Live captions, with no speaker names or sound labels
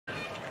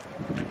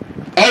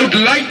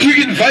would like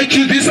to invite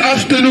you this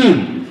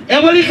afternoon. I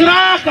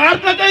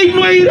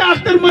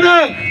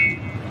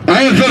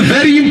have a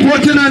very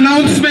important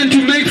announcement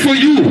to make for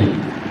you.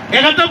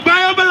 I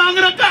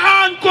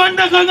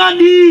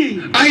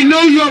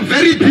know you are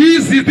very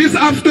busy this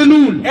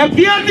afternoon. I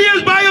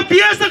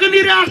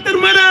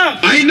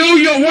know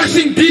you are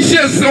washing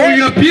dishes or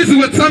you are busy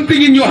with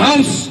something in your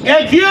house. But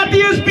I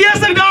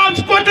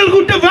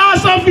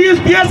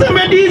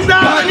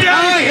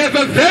have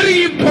a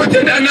very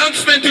important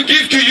announcement to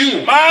give to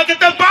you.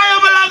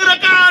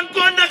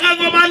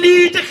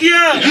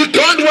 You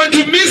don't want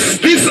to miss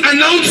this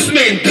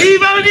announcement.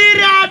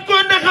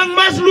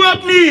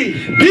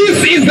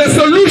 This is the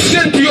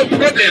solution to your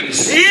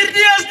problems.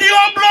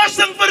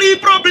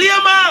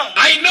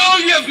 I know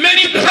you have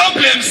many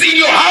problems in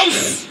your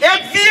house.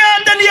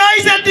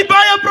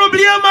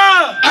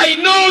 I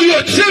know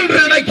your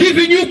children are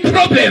giving you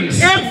problems.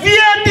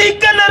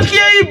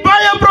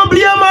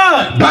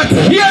 But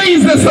here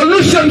is the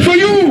solution for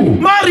you.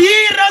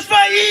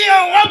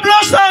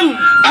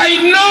 I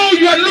know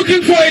you are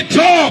looking for a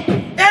job.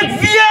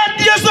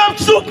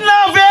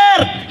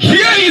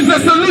 Here is the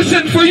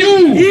solution for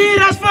you.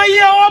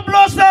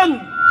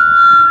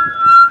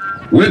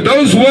 With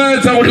those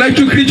words, I would like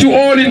to greet you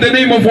all in the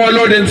name of our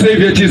Lord and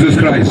Savior Jesus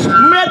Christ.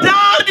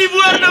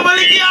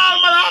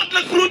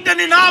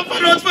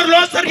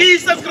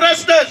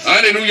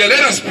 Hallelujah. Let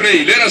us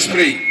pray. Let us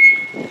pray.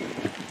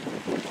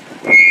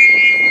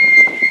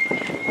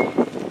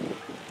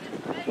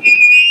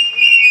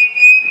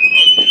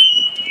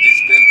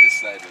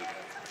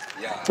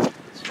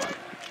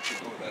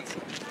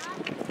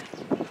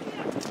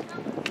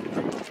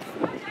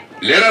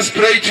 Let us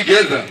pray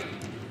together.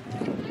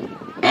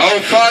 Our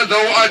Father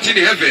who art in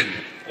heaven,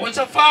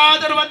 Onze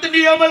Vader wat in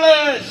die hemel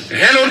is,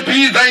 hallowed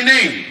be thy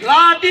name.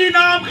 Laat die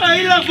naam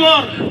geheilig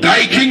word.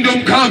 Thy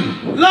kingdom come.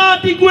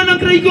 Laat die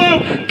koninkryk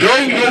kom.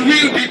 Though your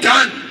will be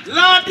done.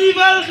 Laat die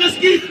wil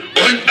geskied.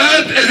 On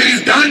earth as it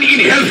is done in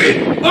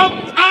heaven. Op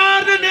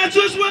aarde net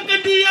soos ook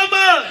in die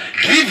hemel.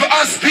 Give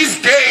us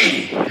this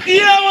day.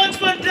 Gee ons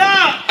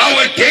vandag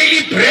our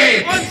daily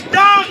bread. Ons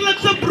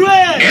daglikse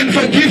brood. And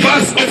forgive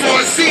us of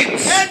our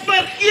sins. En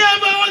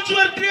vergewe ons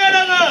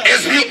oortredinge.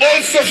 As we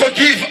also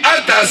forgive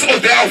others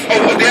of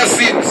their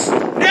sins.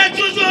 Net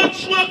soos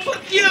ons ook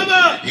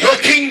vergewe. Your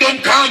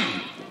kingdom come.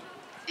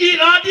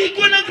 Laat die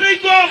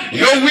koninkryk kom.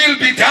 Your will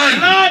be done.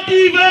 Laat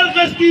die wil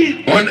geskied.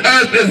 On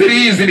earth as it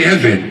is in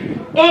heaven.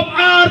 Op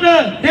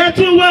aarde net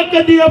so ook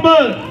in die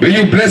hemel. May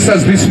you bless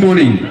us this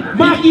morning.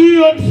 Mag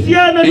U ons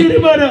seën in hierdie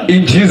middag.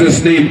 In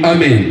Jesus' name,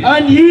 amen.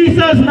 In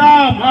Jesus'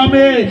 naam,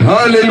 amen.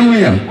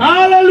 Hallelujah.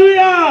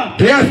 Hallelujah.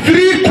 There are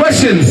 3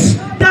 questions.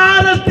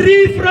 Daar is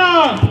 3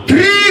 vrae.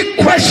 3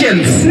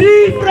 questions.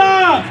 3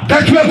 vrae.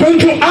 That we are going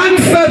to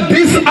answer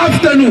this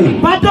afternoon.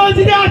 Wat ons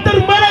in die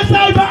agtermiddag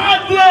sal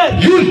beantwoord.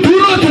 You do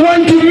not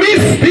want to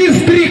miss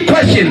these 3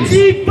 questions.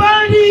 Die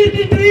van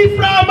die 3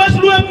 vrae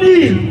misloop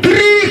nie.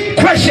 3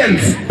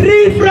 questions.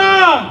 3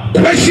 vrae.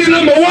 Question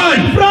number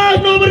 1.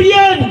 Vraag nommer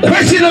 1.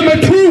 Question number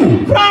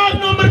 2. Vraag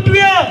nommer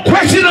 2.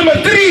 Question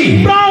number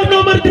 3. Vraag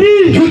nommer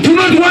 3. You do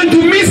not want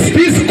to miss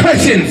these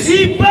questions.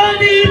 Die van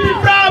die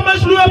vrae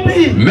misloop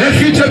nie.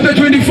 Matthew chapter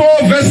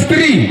 24 verse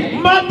 3.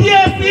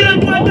 Mattheus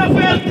 24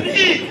 vers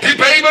 3. The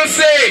Bible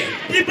says.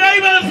 Die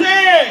Bybel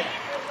sê.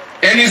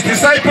 And his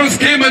disciples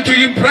came unto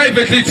him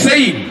privately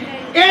saying.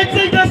 En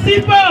sy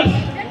disippels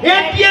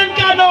het een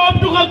kan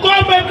op toe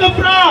gekom en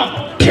gevra.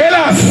 Tell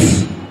us.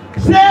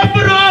 Sê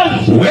vir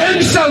ons.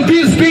 When shall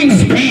these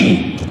things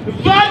be?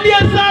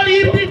 Wanneer sal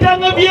hierdie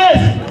dinge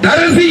wees? That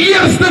is the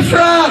eerste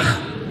vraag.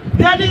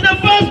 That is the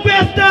first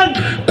question.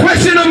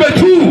 Question number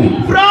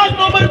 2. Vraag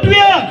nommer 2.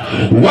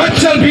 What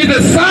shall be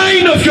the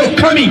sign of your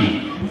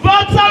coming?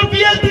 Wat sal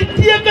wees die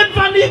teken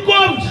van die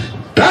koms?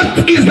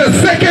 That is the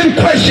second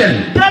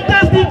question. Dat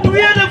is die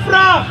tweede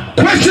vraag.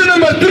 Question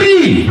number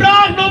 3.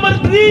 Vraag nommer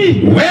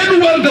 3. When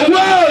will the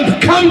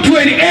world come to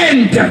an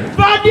end?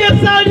 Wanneer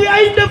sal die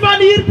einde van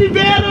hierdie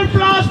wêreld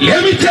plaasvind?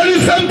 Let me tell you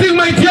something,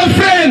 my dear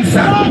friends.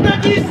 Laat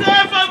ek u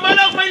sê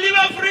vanmiddag, my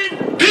liewe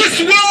vriend. This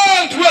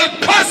world will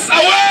pass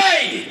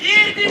away.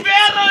 Hierdie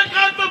wêreld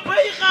gaan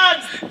verbygaan.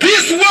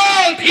 This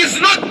world is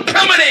not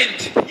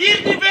permanent.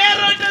 Hierdie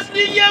wêreld is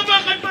nie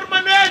ewig en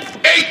permanent.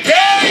 A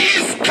day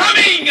is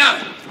coming. 'n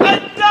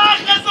Dag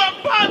is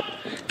op pad.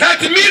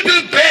 That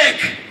Middelburg.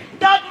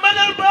 Dat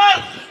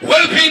Middelburg.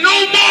 Will be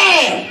no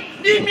more.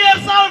 Nie meer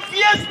sal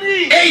wees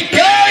nie. A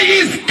day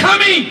is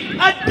coming.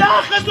 'n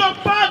Dag is op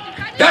pad.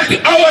 That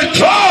our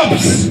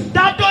jobs.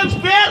 Dat ons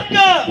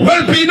werke.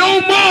 Will be no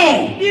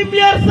more. Nie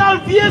meer sal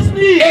wees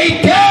nie.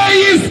 A day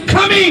is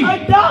coming.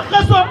 'n Dag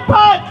is op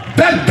pad.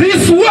 That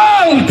this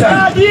world.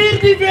 Dat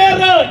hierdie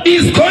wêreld.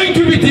 Is going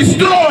to be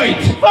destroyed.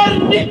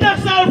 Vernietig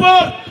sal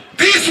word.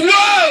 This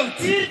world.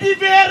 Hierdie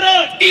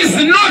wêreld. Is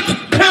not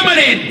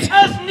permanent.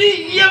 Is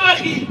nie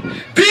ewig nie.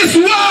 This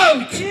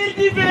world.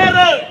 Hierdie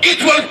wêreld.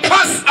 It will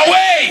pass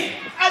away.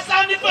 As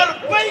aan die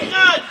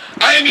verbygaan.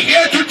 I am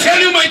here to tell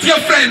you, my dear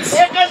friends.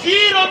 Ek is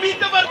hier om u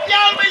te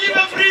vertel, my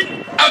liewe vriend.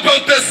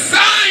 About the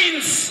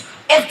signs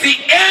of the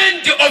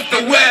end of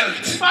the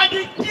world. Van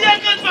die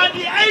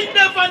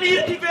van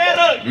hierdie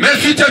wêreld.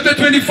 Matthew chapter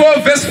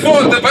 24 verse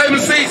 4, the Bible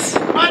says,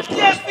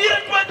 Matteus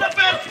 24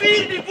 vers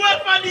 4, die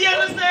woord van die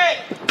Here sê,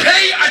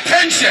 pay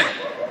attention,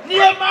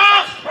 neem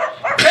ag,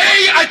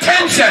 pay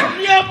attention,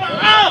 neem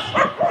ag,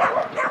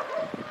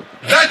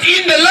 that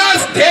in the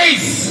last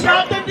days,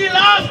 dat in die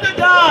laaste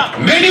dae,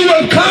 many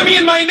will come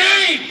in my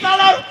name, sal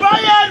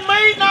baie in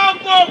my naam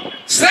kom,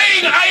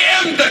 saying, I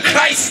am the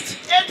Christ.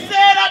 en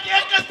sê dat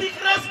ek is die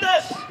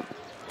Christus.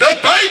 The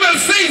Bible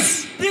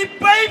says, Die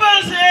Bybel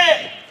sê,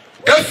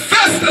 the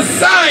first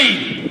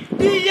sign,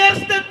 die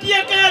eerste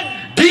teken,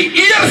 die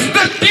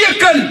eerste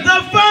teken the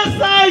first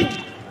sign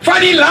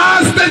van die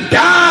laaste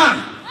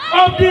dag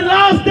of die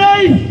last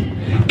days,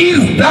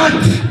 is that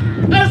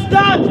is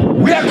dat,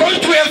 we are going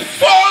to have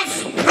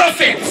false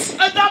prophets.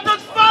 is dat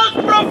ons vals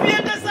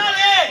profete sal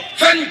hê.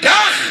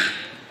 Vandag,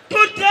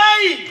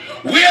 Today,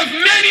 we have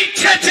many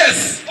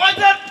churches, ons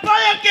het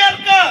baie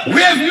kerke,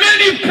 we have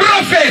many ons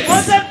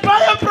prophets, het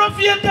baie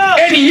profete,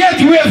 and yet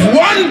we have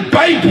one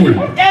Bible.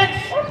 en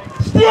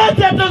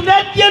steeds het ons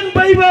net een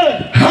Bybel.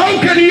 How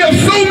can you have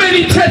so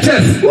many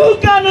churches, Hoe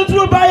kan ons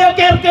so baie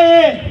kerke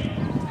hê?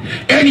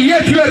 and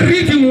yet you are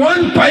reading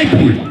one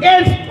Bible?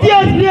 En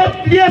steeds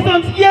lees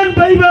ons een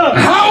Bybel.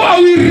 How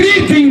are we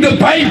reading the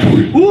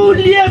Bible? Hoe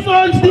lees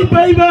ons die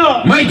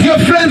Bybel? My dear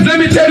friends, let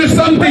me tell you My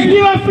something.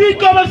 liewe vriend,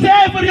 kom ek sê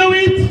vir jou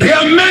iets. There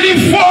are many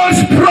false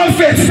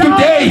prophets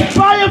today. Daar is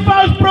baie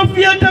vals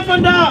profete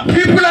vandag.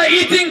 People are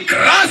eating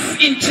grass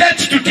in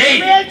church today.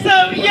 Mense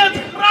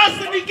eet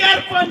gras in die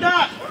kerk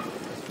vandag.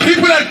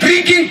 People are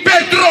drinking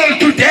petrol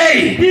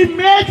today. Die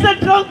mense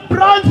drink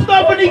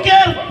brandstof in die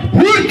kerk.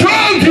 Who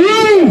told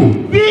you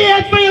Wie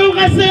het vir jou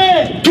gesê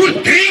to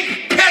drink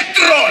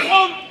petrol?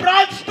 om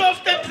brandstof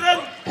te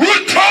drink? Who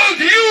told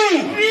you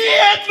Wie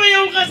het vir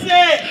jou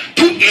gesê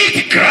to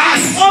eat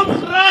grass? om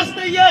gras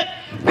te eet?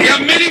 There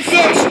are many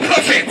false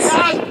prophets.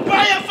 Daar is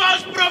baie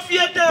vals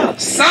profete.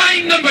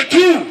 Sign number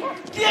 2.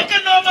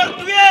 Teken nommer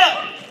 2.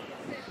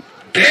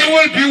 There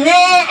will be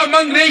war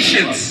among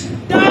nations.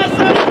 Daar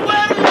sal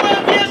oorloë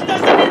wees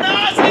tussen die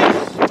nasies.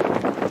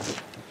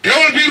 There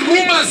will be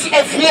rumors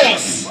of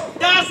wars.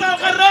 Daar sal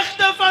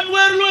gerugte van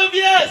oorloë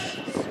wees.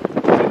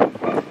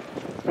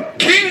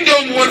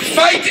 Kingdom will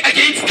fight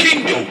against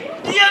kingdom.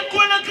 Die een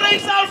koninkryk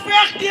sal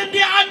veg teen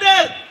die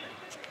ander.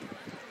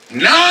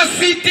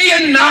 Nazi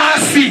teen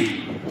nazi.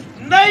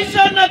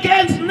 Nation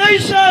against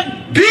nation.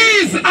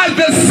 These are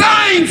the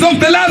signs of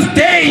the last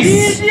days.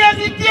 Hierdie is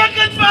die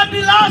tekens van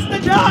die laaste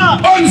dae.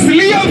 Ons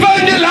lewe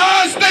in die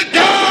laaste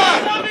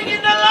dae. Living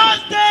in the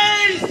last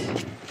days.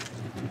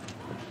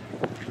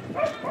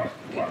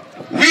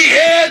 We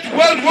had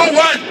World War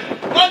I.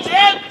 Ons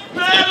het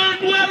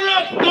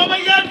Wêreldoorlog nommer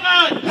 1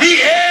 gehad. We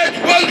had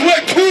World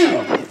War II.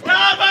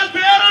 Daar was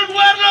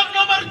Wêreldoorlog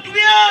nommer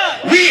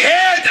 2. We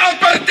had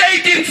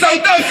apartheid in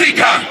South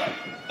Africa.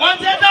 Ons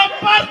het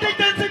apartheid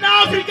in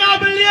Suid-Afrika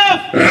beleef.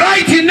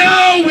 Right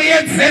now we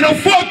have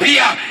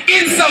xenophobia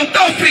in South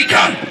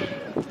Africa.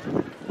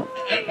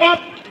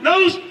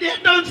 Nou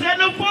steeds ons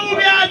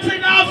xenofobie in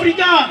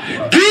Suid-Afrika.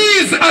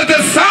 These are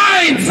the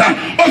signs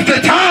of the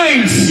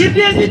times. Dit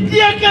is die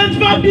tekens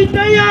van die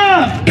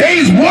tye. There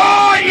is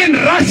war in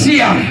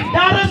Russia.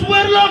 Daar is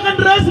oorlog in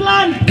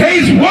Rusland. There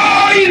is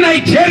war in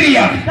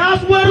Nigeria. Daar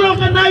is oorlog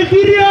in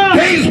Nigeria.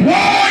 There is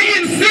war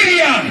in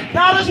Syria.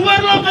 Daar is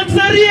oorlog in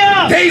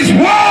Syrië. There is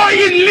war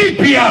in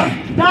Libya.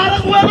 Daar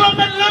is oorlog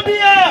in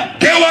Libië.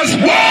 There was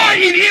war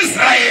in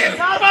Israel.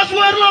 Daar was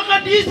oorlog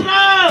in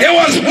Israel. There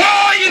was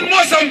war in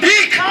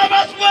Mozambique. Daar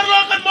was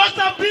oorlog in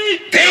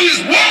Mozambique. There is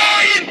war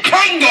in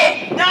Congo.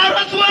 Daar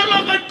was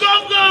oorlog in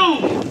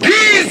Congo.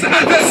 These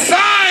are the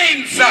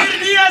signs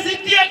Hierdie is die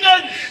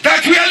tekens.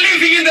 that we are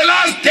living in the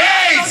last Ons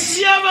days.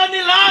 lewe in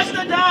die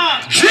laaste dae.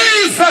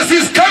 Jesus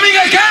is coming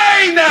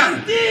again.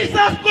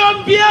 Jesus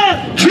kom weer.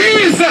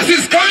 Jesus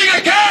is coming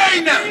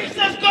again.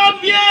 Jesus kom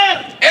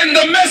weer. And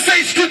the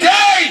message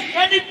today,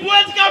 En die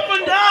boodskap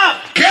vandag.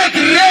 get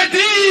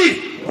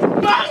ready.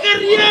 Maak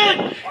gereed.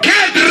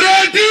 Get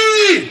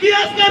ready.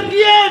 Wees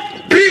gereed.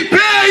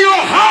 Prepare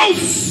your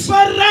house.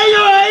 Berei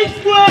jou huis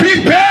voor.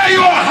 Prepare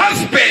your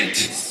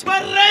husband.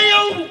 Berei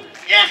jou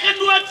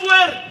eggenoot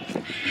voor.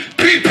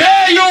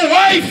 Prepare your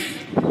wife.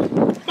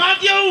 Maak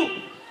jou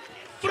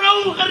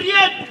vrou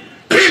gereed.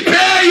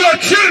 Prepare your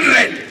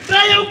children.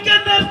 Kry jou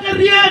kinders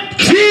gereed.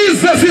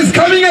 Jesus is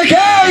coming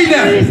again.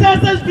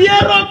 Jesus is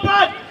weer op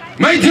pad.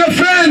 My dear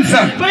friends,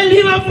 My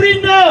liewe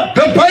vriende.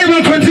 the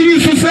Bible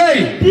continues to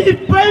say Die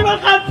Bybel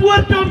gaan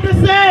voort om te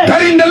sê.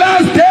 that in the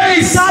last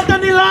days, Dat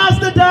in die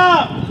laaste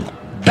dae.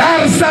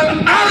 daar sal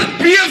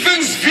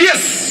aardbewings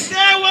wees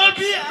There will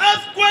be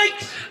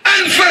earthquakes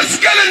in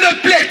verskillende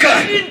plekke.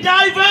 in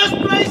diverse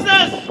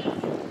places.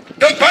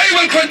 The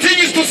Bible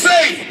continues to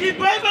say Die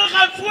Bybel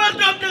gaan voort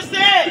om te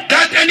sê.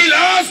 that in die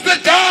laaste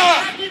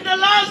dae, In the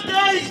last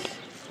days.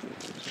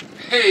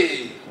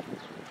 hey,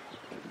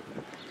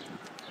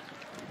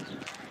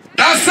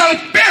 daar sal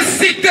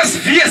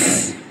pestsiektes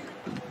wees.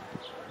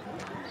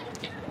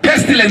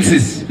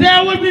 Pestilences,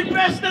 There will be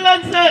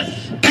pestilences.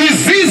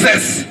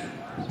 diseases.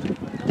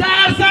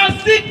 Daar sal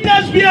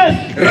siektes wees.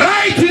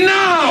 Right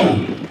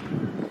now,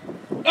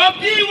 Op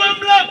die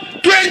oomblik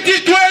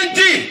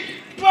 2020,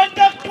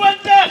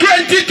 2020,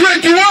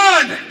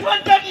 2021,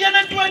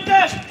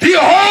 2021, the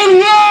whole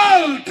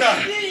world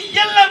die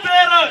hele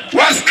wêreld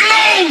was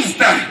closed.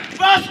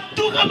 was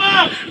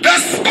toegemaak. The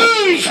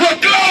schools were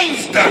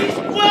closed.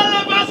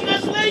 Skole was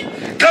gesluit.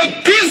 The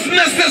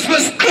businesses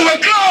were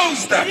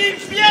closed. Die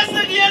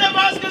besighede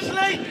was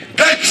gesluit.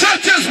 The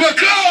churches were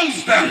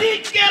closed.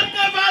 Die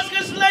kerke was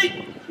gesluit.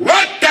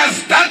 What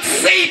does that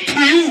say to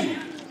you?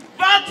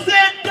 Wat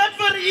sê dit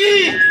vir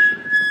u?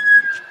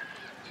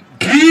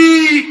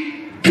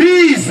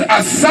 These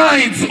are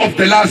signs of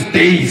the last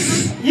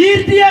days.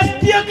 Hierdie is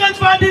tekens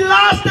van die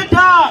laaste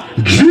dae.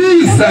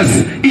 Jesus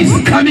is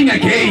coming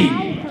again.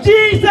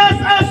 Jesus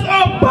is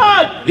op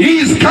pad. He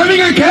is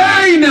coming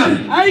again.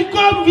 Hy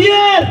kom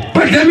weer.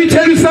 But let me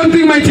tell you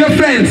something, my dear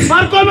friends.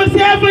 Maar kom ek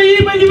sê vir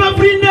u, my liewe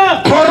vriende,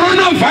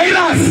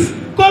 Coronavirus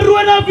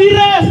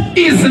coronavirus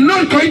is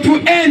not going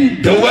to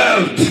end the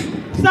world.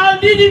 sal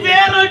nie die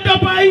wêreld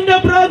op einde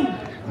bring.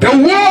 The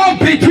war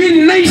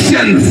between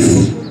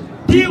nations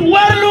Die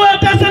oorlog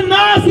tussen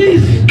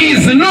nasies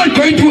is not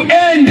going to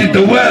end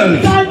the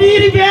world. sal nie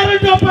die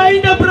wêreld op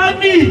einde bring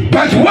nie.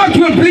 But what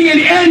will bring an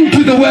end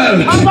to the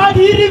world? Maar wat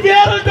hierdie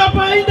wêreld op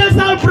einde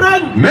sal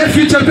bring.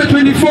 Matthew chapter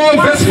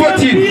 24 verse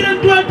 14.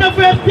 24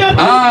 vers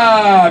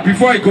 14.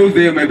 Before I go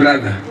there, my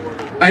brother,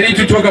 I need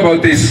to talk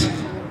about this.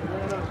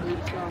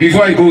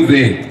 Before I go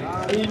there.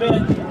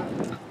 Amen.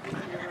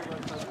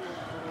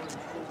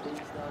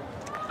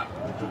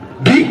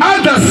 The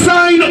other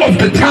sign of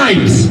the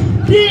times.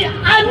 Die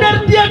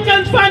ander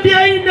tekens van die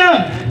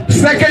einde.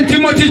 2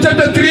 Timothy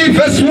chapter 3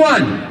 verse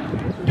 1.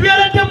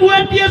 2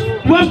 Timoteus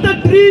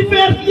hoofstuk 3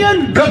 vers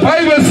 1. The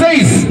Bible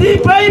says, Die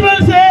Bybel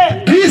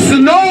sê, this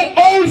know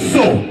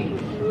also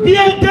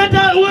weet dit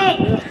ook,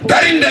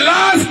 that in the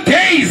last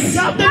days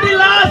dat in die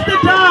laaste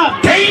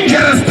dae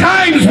dangerous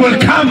times will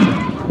come.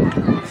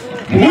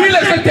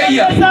 Moeilike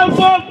tye, sal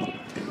kom.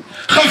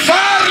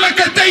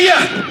 gevaarlike tye.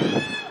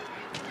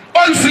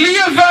 Ons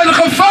lewe in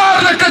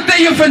gevaarlike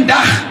tye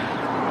vandag.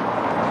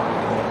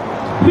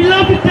 We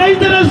live in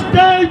dangerous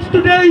times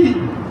today.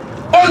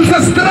 Ons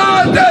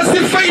strate is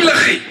nie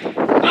veilig nie.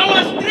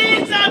 Our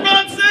streets are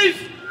not safe.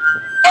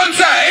 Ons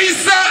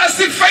huise is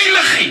nie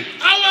veilig nie.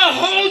 Our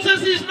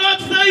houses is not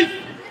safe.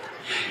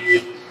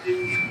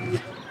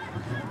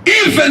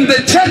 Even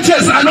the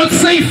churches are not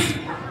safe.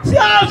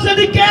 Selfs in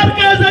die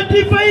kerke is dit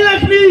nie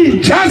veilig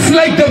nie. Just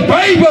like the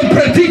Bible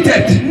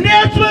predicted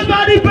Net soos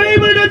wat die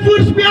Bybel dit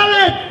voorspel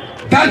het,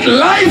 that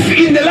life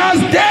in the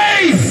last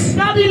days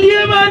dat die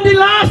lewe in die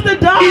laaste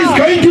is dae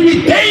going to be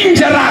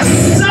dangerous.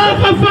 sal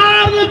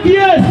gevaarlik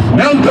wees.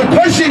 Now the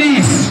question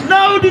is,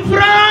 Nou die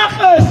vraag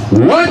is,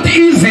 what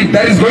is it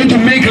that is going to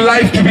make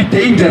life to be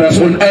dangerous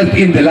on earth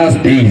in the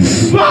last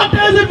days? wat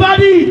is dit wat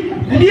die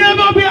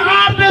lewe op die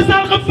aarde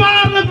sal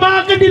gevaarlik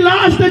maak in die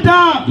laaste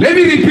dae? Let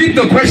me repeat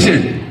the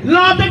question.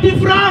 Laat ek die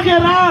vraag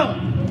herhaal.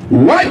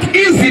 What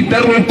is it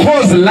that will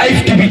cause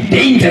life to be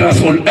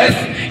dangerous on earth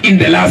in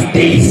the last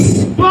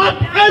days? Wat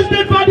is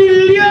dit wat die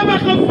lewe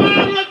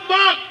gevaarlik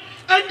maak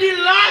in die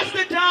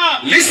laaste dae?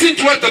 Listen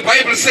to what the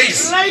Bible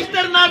says.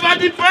 Luister na wat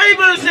die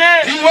Bybel sê.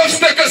 Die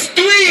hoofstuk is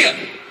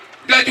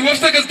 2. Die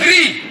hoofstuk is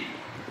 3.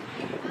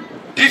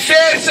 Die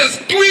vers is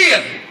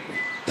 2.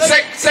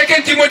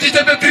 2 Timothy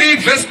chapter 3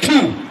 verse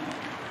 2.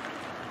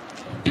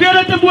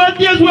 2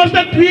 Timoteus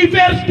hoofstuk 3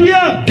 vers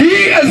 2.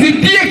 Die is die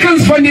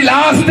tekens van die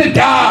laaste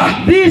dae.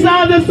 These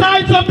are the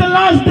signs of the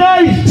last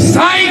days.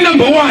 Sign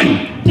number 1.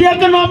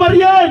 Teken nommer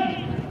 1.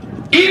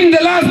 In the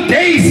last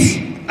days,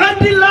 In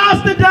die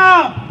laaste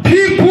dae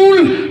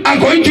people are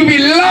going to be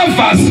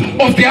lovers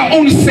of their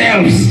own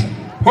selves.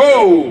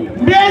 Oh,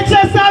 mense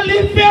sal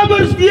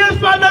liefhebbers wees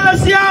van hulle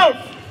self.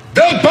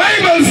 the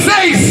Bible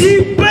says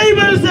Die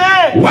Bybel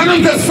sê, one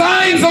of the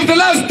signs of the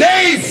last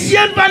days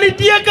een van die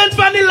tekens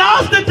van die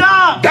laaste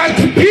dae, that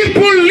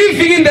people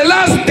living in the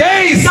last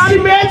days dat die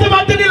mense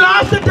wat in die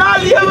laaste dae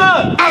lewe,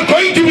 are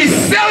going to be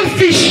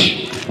selfish.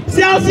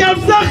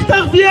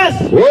 selfsugtig wees.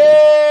 Oh,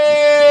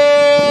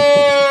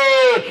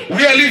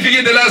 we are living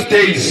in the last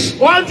days.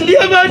 Ons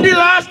lewe in die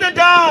laaste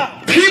dae.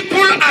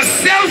 People are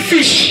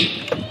selfish.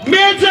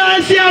 Mense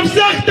is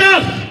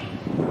selfsugtig.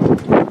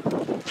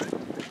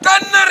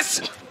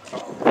 Kinders.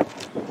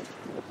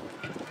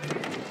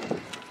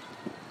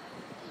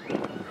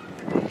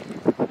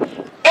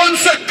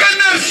 Onze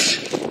kinders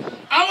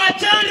Our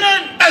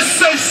children is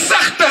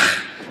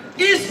selfsugtig.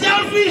 is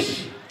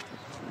selfish.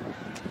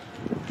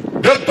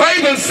 The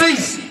Bible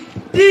says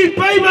Die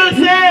Bybel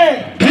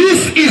sê,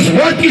 this is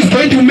what is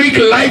going to make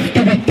life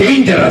to be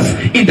dangerous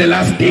in the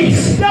last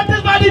days. dit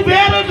is wat die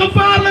wêreld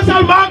gevaarlik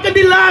sal maak in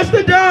die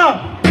laaste dae.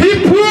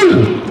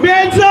 People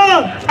Mense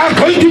are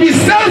going to be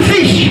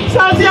selfish.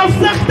 sal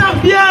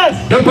selfsugtig wees.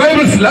 The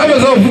Bible is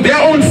lovers of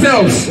their own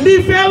selves.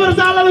 Liefhebbers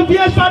sal hulle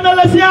wees van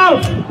hulle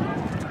self.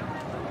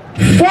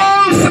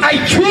 False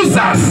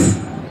accusers.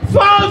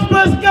 Vals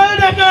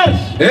beskuldigers.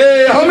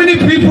 Hey, how many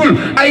people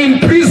are in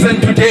prison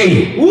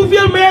today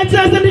Hoeveel mense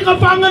is in die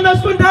gevangenis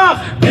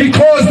vandag?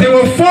 because they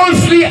were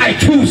falsely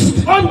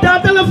accused?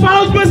 Omdat hulle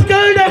vals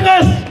beskuldig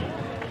is.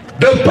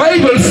 The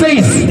Bible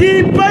says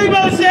Die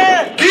Bybel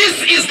sê, this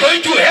is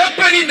going to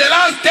happen in the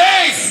last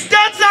days.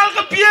 dit sal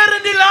gebeur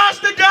in die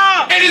laaste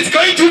dae. And it's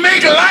going to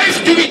make life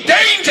to be En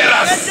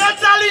dangerous. dit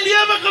sal die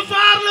lewe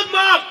gevaarlik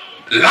maak.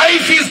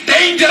 Life is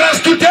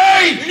dangerous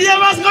today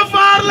Lewe is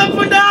gevaarlik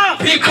vandag.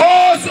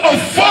 because of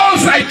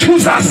false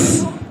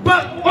accusers.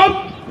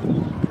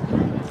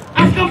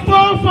 As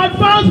gevolg van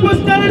vals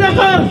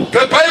beskuldigers.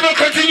 The Bible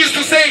continues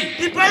to say,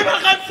 Die Bybel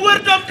gaan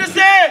voort om te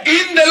sê,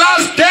 in the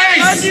last in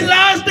days, die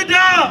laaste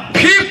dae,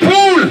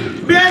 people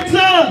mense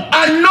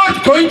are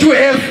not going to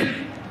have,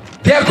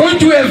 they are going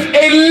to have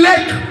a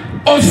lack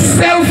of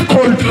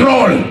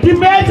self-control. die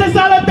mense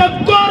sal 'n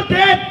tekort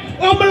hê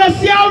om hulle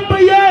self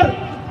beheer.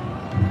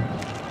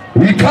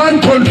 We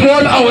can't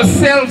control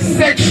ourselves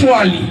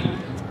sexually.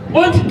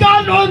 Ons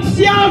kan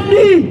onsself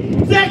nie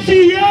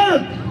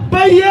seksueel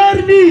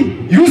beheer nie.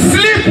 You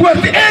sleep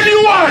with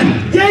anyone.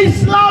 Jy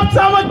slaap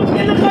saam met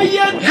enige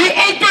een. You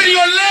open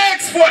your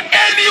legs for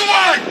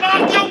anyone.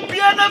 Maak jou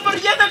bene vir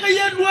enige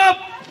een oop.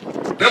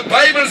 The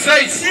Bible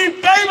says Die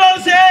Bybel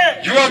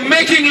sê, you are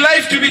making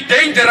life to be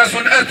dangerous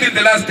on earth in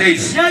the last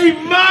days. jy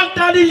maak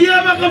dat die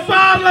lewe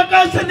gevaarlik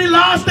is in die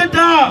laaste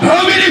dae.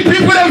 How many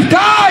people have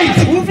died?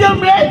 Hoeveel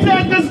mense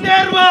het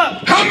gesterwe?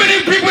 How many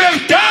people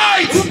have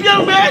died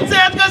Hoeveel mense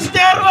het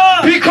gesterwe?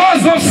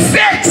 because of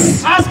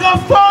sex? As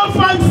gevolg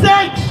van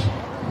seks.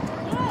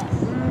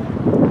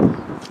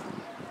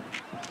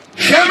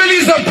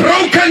 Families are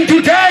broken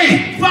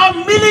today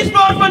Families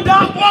word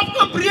vandag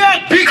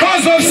opgebreek.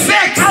 because of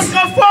sex. As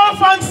gevolg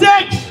van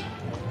seks.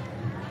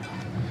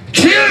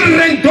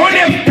 Children don't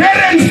have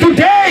parents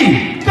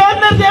today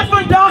Kinders het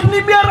vandag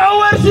nie meer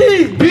ouers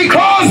nie.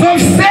 because of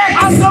As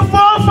sex.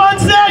 gevolg van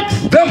seks.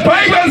 The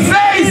Bible Die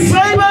says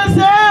Bybel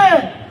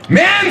sê,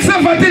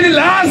 mensen wat in de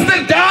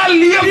laatste dagen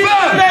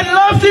leven, that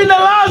loves in the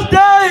last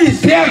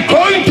days. they are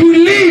going to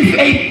live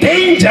a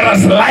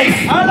dangerous life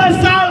Hulle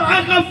sal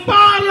 'n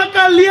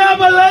gevaarlike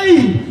lewe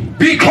lei.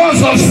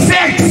 because of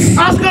sex.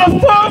 As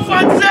gevolg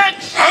van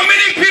seks. How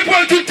many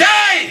people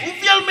today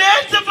Hoeveel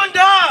mense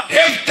vandag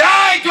have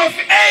died of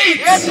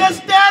het AIDS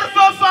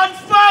gesterwe van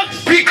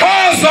vigs.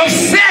 because of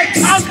sex?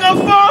 As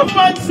gevolg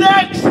van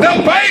seks. The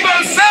Bible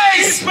Die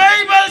says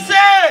Bybel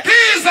sê,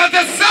 these are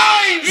the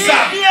signs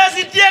hierdie is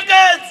die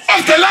tekens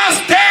of the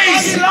last van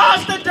die days.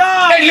 laaste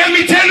dae. And let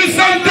me tell you Laat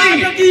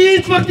something. ek u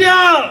iets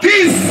vertel.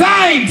 These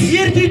signs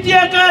Hierdie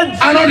tekens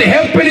are not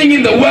happening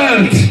in the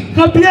world.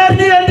 gebeur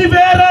nie in die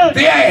wêreld.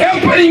 They are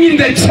happening in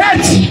the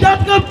church. Dat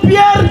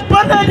gebeur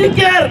binne die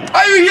kerk.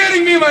 Are you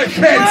hearing me, my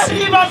friends? Hoor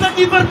jy wat ek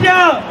u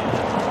vertel?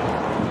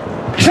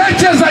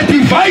 Churches are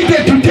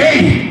divided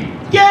today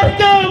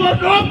Kerke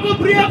word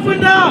opgebreek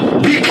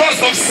vandag. because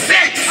of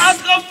sex. As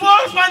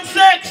gevolg van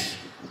seks.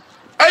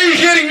 Are you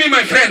hearing me,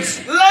 my friends?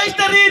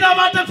 Luister hier na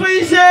wat ek vir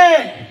u sê.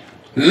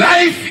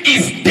 Life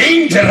is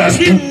dangerous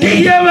Die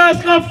today lewe is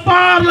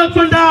gevaarlik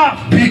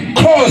vandag.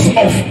 because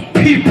of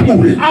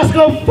people As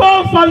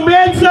gevolg van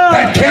mense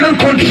that cannot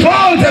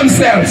control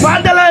themselves.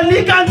 wat hulle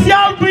nie kan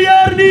self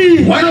beheer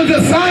nie. One of the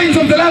signs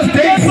of the last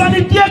Een days van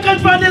die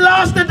tekens van die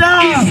laaste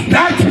dae is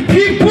that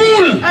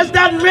people, is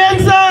dat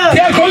mense they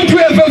are going to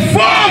have a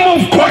form of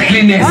hulle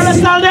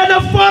godliness, sal net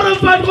 'n vorm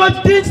van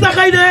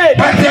godsdienstigheid hê,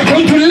 but they are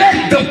going to lack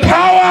the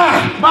power.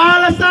 maar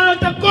hulle sal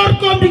tekort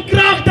kom die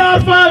krag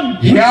daarvan.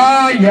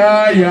 Ja.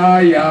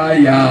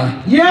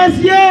 Yes,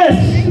 yes.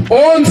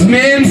 Ons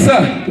mense,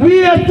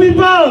 We as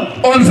people,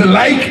 ons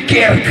like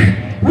kerk.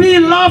 we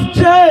love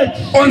church.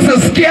 Ons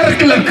is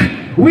kerklik.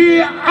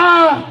 We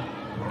are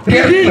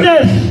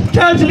religious,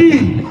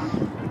 churchly.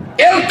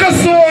 Elke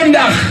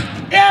Sondag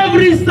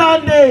Every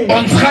Sunday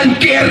ons gaan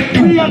kerk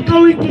toe. we are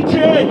going to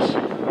church.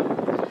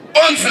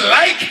 Ons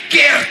like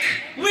kerk.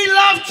 We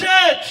love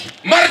church.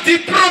 Maar die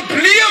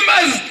probleem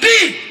is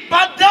die,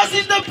 But this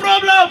is the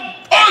problem.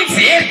 ons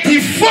het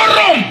die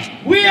vorm,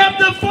 We have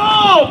the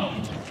form,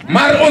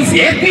 maar ons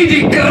het nie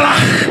die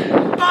krag.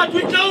 but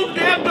we don't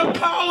have the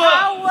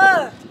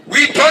power.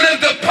 We don't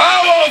have the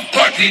power of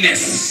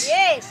godliness.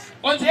 Yes.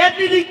 Ons het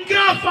nie die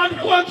krag van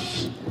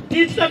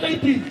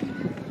godsdienstigheid nie.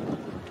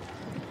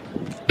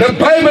 The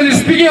Bible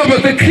is speaking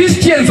about the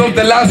Christians of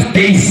the last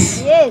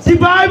days. Yes. Die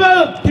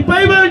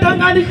Bybel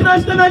dink aan die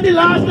Christene in die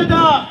laaste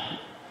dae.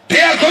 They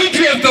are going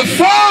to have the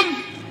form,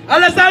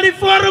 Hulle sal die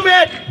vorm hê,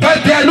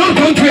 but they are not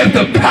going to have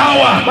the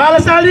power. maar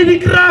hulle sal nie die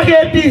krag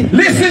hê nie.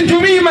 Listen to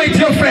me, my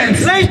dear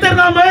friends. Luister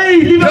na my,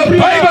 liewe The vriende.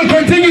 Bible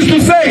continues to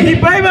Die say,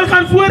 Bybel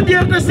gaan voort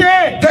deur te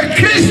sê, the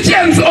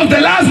Christians of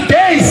the last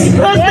days,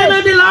 Christene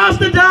in die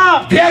laaste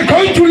dae, they are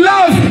going to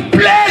love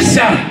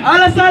pleasure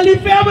hulle sal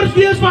liefhebbers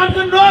wees van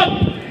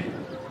genot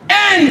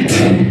and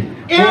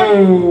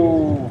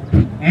en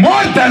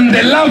more than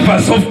the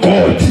lovers of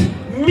God.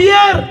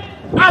 meer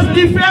as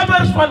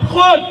liefhebbers van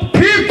God.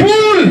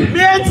 People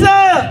Mense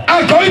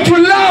are going to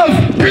love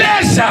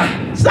pleasure,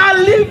 sal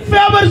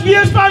liefhebbers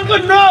wees van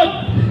genot.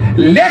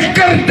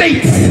 lekker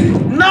tyd.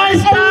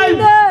 Nice time.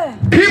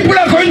 People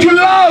are going to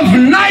love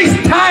nice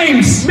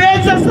times,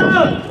 Mense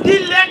sal die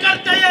lekker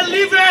tye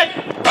lief hê,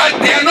 but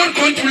they are not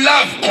going to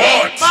love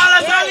God. maar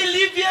hulle sal nie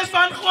lief wees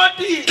van God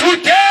nie.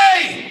 Today,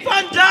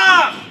 Vandag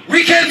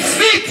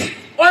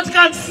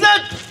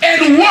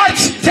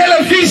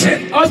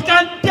Ons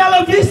kan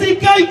televisie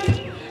kyk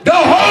the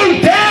whole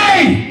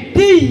day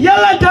die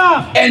hele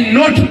dag and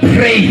not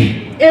pray.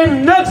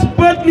 en niks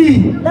bid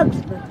nie.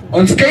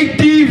 Ons kyk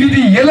TV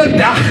die hele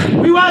dag,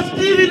 We watch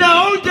TV the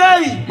whole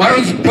day, maar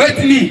ons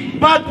bid nie.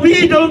 but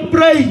we don't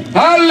pray.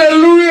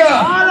 Hallelujah!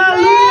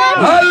 Hallelujah!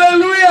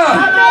 Hallelujah!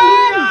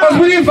 Hallelujah! Ons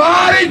moet die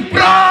waarheid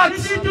praat.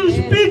 We need to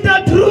speak the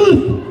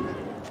truth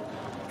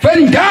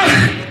Vandag,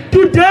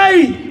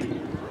 today.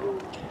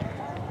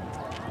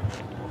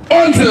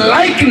 ons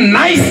like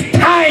nice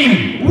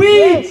time,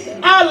 We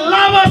are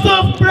lovers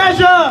of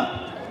pleasure,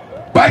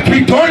 but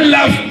we don't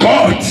love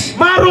God.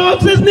 maar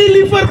ons is nie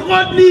lief vir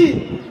God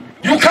nie.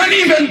 You can't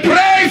even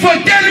pray for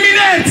 10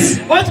 minutes.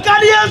 Ons kan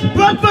nie eens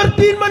bid vir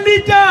 10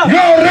 minute.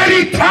 You're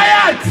already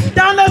tired.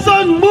 Dan is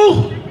ons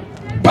moeg.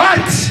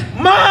 But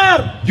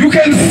Maar you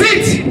can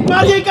sit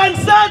jy kan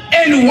sit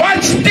and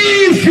watch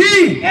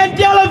TV en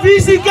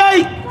televisie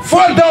kyk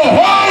for the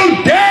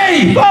whole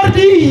day. vir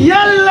die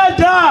hele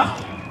dag.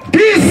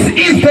 This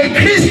is the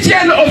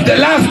Christian of the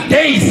last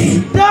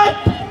days. Dit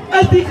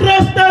is die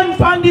Christen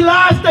van die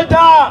laaste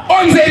dag.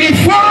 On the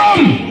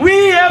reform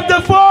We have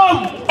the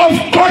form of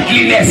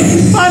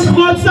godliness. van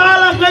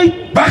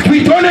godsaligheid, But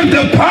we don't have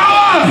the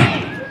power.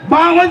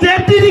 maar ons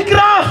het nie die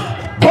krag.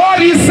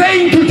 God is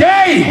saying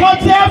today, God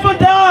sê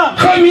vandag,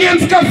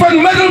 gemeenskap van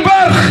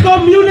Middelburg,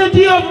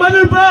 community of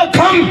Middelburg,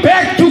 come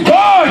back to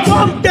God.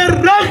 kom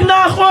terug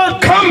na God.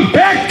 Come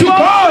back to Kom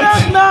God.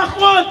 terug na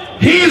God.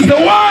 He is the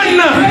one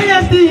Hy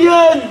is die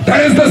een.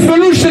 that is the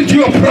solution to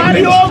your Maar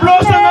die problem.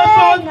 oplossing is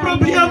vir ons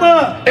probleme.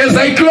 As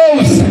I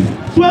close,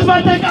 Soos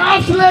wat ek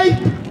afsluit,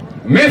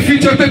 Matthew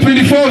chapter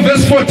 24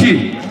 verse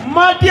 14.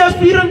 Mattheus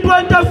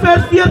 24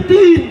 vers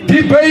 14.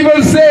 The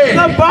Bible says,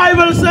 The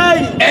Bible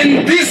sê,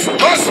 and this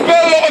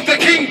gospel of the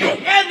kingdom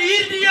en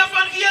hierdie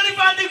evangelie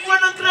van die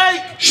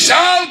koninkryk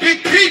shall be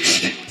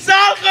preached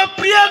sal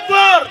gepreek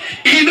word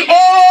in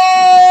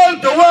all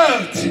the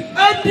world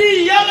in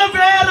die hele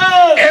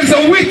wêreld as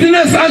a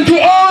witness unto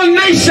all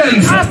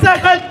nations. as 'n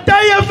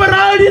getuie vir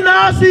al die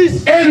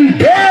nasies, And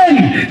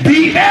then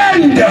the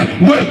end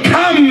will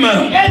come.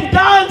 en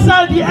dan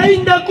sal die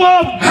einde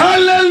kom.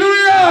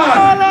 Hallelujah!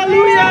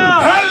 Halleluja!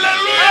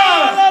 Hallelujah!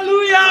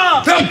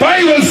 Halleluja! The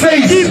Bible Die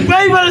says,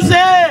 Bybel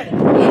sê,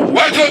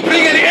 what will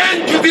bring an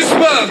end to this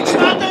world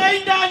wat 'n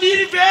einde aan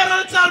hierdie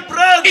wêreld sal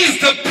bring, is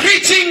the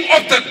preaching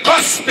of the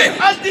gospel.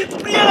 as die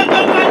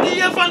prediking van die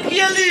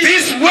evangelie.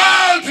 This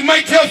world, my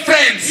dear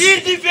friends,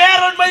 Hierdie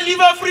wêreld, my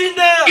liewe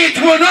vriende, it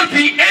will not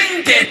be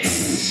ended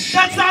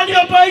dit sal nie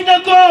op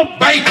einde kom.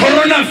 by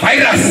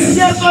coronavirus.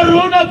 Die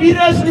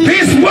coronavirus nie.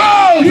 This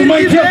world, my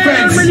Hierdie dear wêreld,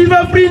 my friends,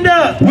 liewe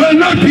vriende, will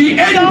not be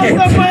sal op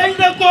ended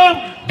einde kom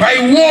by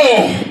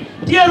war.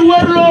 deur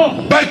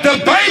oorlog. But the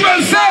Bible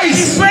Die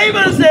says,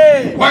 Bybel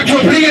sê, what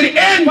will bring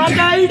an wat end 'n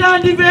einde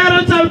aan die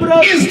wêreld sal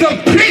bring, is the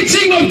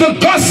preaching of the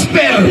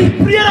gospel.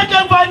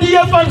 prediking van die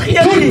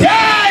evangelie.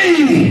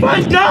 Today,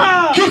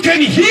 Vandag you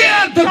can hear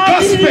the sal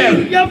gospel.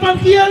 die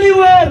evangelie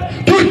hoor.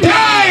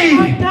 Today,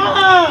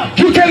 Vandag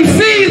you can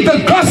see the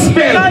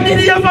gospel. kan jy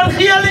die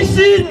evangelie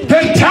sien.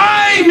 The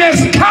time has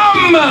come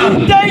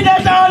Tyd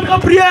is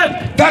aangebreek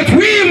that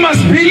we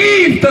must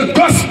believe the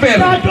gospel.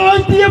 dat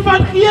ons die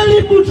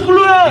evangelie moet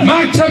glo.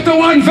 Mark chapter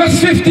 1 verse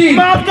 15.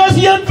 Markus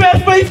 1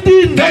 vers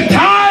 15. The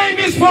time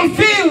is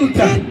fulfilled.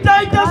 Die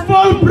tyd is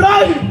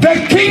volbring. The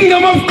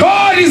kingdom of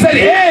God is at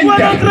hand.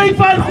 Koninkryk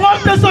van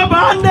God is op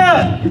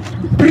hande.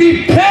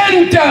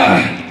 Repent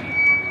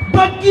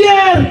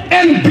Bekeer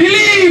and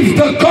believe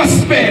the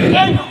gospel.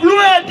 en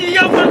glo die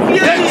The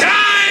evangelie.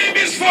 time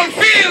is Die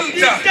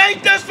fulfilled.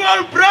 tyd is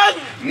volbring.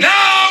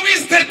 Now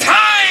is the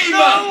time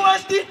Nou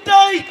is die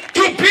tyd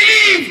to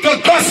believe the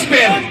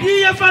gospel. om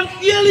die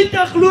evangelie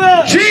te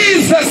glo.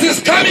 Jesus is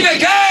coming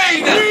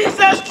again.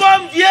 Jesus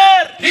kom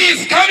weer. He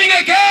is coming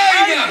Hy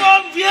again.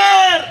 kom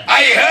weer.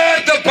 I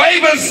heard the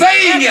Bible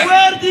saying, Ek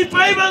hoor die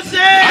Bybel I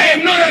sê,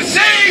 am not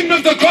ashamed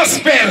of the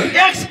gospel,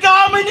 ek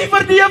skaam my nie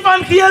vir die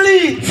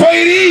evangelie. for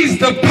it is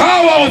the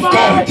power of Maar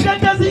God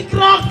dit is die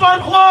krag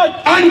van God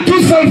unto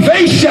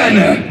salvation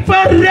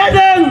vir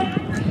redding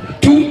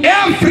to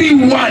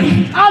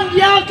everyone aan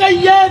elke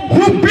een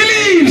who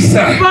believes.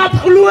 wat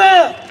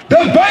glo.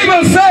 The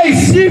Bible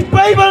says Die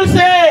Bybel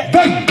sê,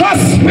 the die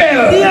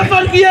gospel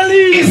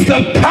evangelie is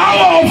the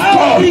power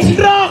of is die God.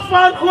 krag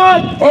van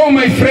God. Oh,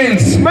 my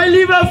friends, My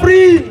liewe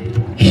vriend,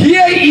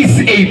 here is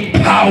a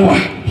power.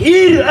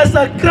 hier is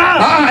 'n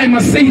krag. I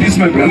must say this,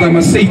 my brother, I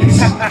must say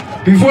this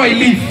before I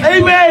leave.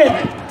 Amen.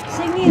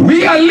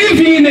 We are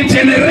living in a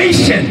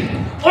generation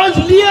Ons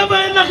lewe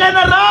in 'n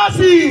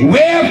generasie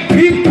where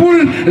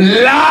people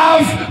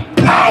love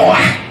power.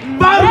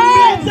 waar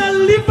mense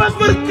lief is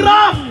vir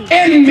krag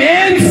En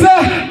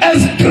mensen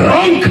is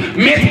dronk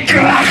met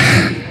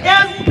kracht.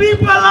 and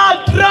people are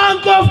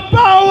drunk of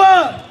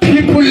power.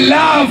 People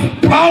love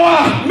power.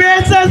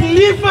 Mense is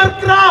lief vir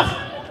krag.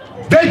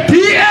 The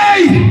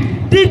DA,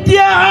 Die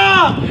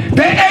DA,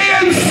 the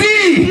ANC,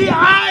 die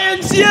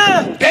ANC,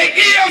 the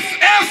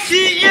EFF,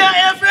 die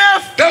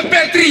EFF, the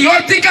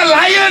patriotic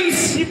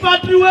alliance, die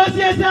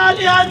patriotische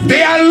alliantie.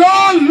 they are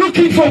all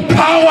looking for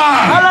power.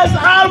 Hulle is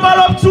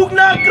almal op soek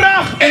na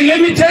krag. And let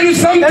me tell you Ek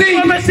wil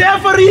something. my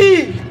sê vir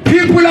u,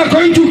 People are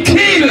going to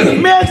kill.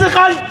 mense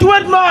gaan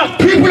doodmaak.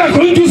 People are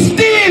going to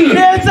steal.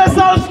 Mense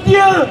sal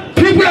steel.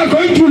 People are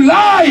going to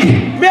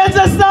lie.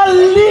 Mense sal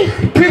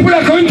lieg. People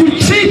are going to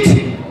cheat.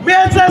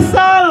 Mense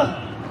sal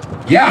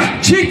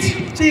Yeah, cheat.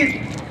 cheat.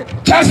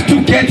 Just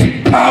to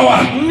get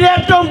power.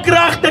 Net om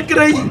krag te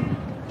kry.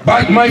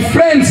 But my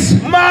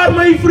friends, Maar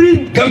my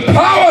vriend, the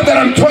power that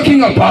I'm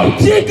talking about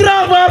die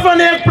krag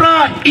waarvan ek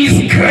praat, is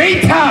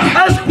greater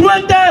is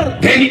groter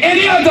than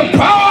any other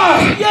power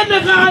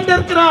enige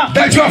ander krag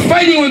that you are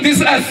finding on this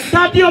earth.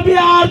 dat jy op die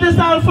aarde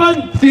sal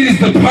vind. It is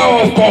the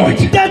power of God.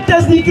 Dit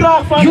is die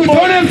krag van You God.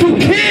 don't have to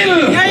kill.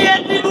 Jy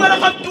het nie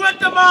nodig om dood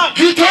te maak.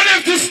 You don't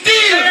have to Jy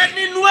steal het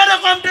nie nodig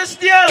om te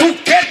steel. to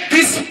get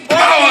this Om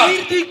power.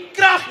 hierdie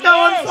krag te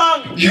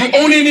ontvang. You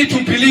only need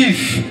to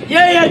believe.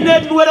 Jy het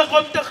net nodig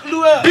om te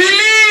glo.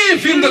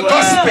 Believe in the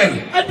gospel.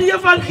 In die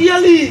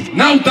evangelie.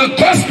 Now the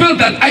gospel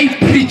that I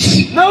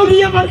preach Nou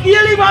die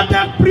evangelie wat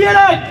ek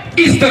predik,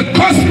 is the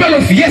gospel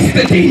of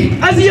yesterday.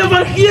 is die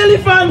evangelie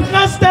van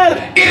gister.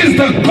 It is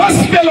the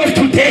gospel of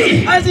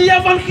today. Is die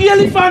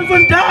evangelie van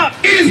vandag.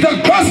 It is the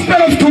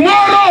gospel of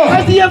tomorrow.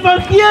 Is die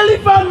evangelie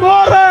van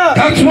môre.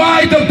 That's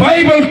why the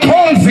Bible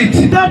calls it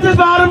Dit is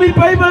waarom die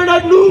Bybel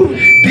dit noem.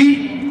 the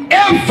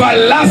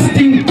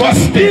everlasting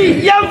gospel.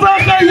 Die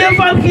ewige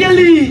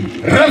evangelie.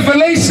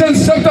 Revelation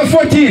chapter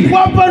 14.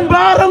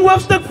 Openbaring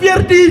hoofstuk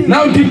 14.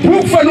 Now the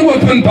book van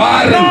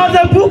Openbaring Now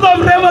the book of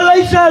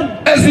Revelation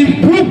is die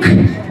boek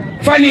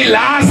van die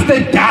laaste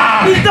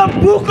dae. is the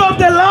book of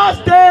the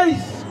last days.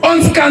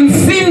 Ons kan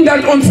sien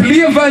dat ons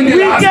lewe in die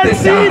We can laaste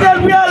see dae.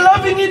 that we are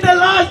living in the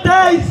last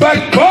days. But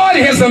God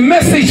has a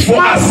message for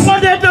Maar us.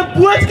 God het 'n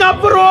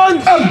boodskap vir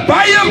ons. 'n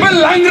Baie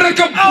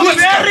belangrike A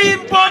boodskap very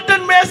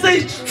important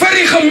message vir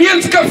die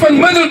gemeenskap van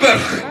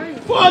Middelburg.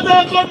 for the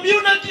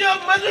community of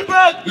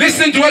Middelburg.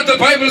 Listen to what the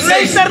Bible says.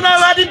 Luister na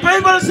wat die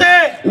Bybel sê.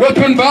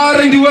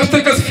 Openbaring die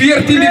hoofstuk is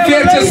 14 die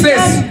versje 6.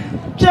 Revelation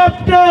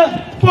chapter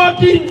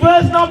 14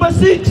 verse number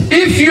 6.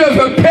 If you have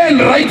a pen,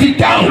 write it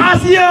down.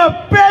 As jy 'n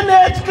pen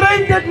het,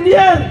 skryf dit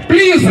neer.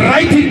 Please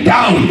write it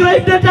down.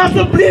 Skryf dit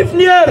asseblief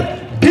neer.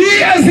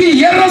 Die is die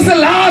Here se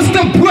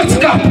laaste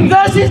boodskap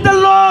This is the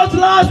Lord's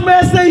last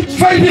message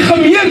vir die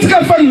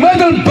gemeenskap van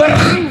Middelburg.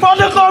 for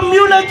the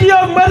community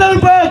of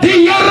Middelburg.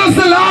 Die Here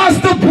se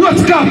laaste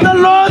boodskap The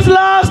Lord's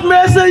last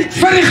message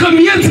vir die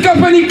gemeenskap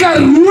in die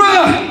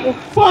Karoo.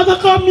 for the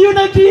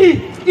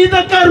community in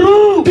the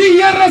Karoo.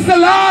 Die Here se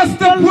laaste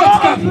The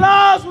boodskap Lord's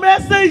last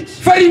message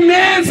vir die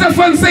mense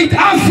van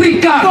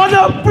Suid-Afrika. for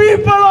the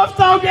people of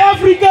South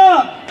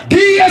Africa.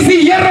 Die is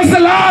die Here se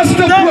laaste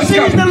This is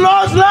boodskap the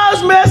Lord's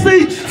last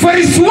message vir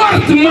die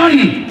swart man.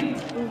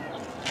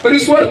 Vir die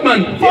swart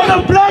man. for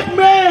the black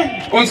man.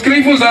 Ons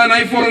skryf ons aan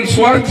hy vir ons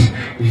swart,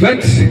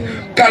 wit,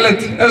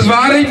 colored. Is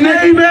waarheid nie?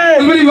 Amen.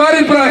 Ons moet die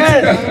waarheid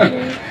praat.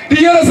 Die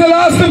Here se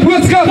laaste The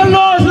boodskap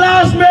Lord's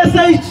last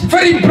message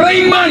vir die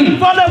bruin man,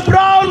 for the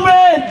brown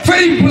man,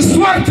 vir die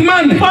swart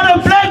man, for the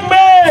black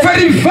man, vir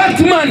die wit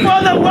man, for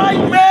the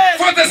white man,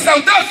 for the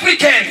South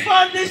African,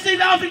 for the South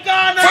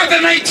Afrikaner, for the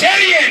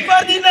Nigerian.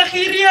 for the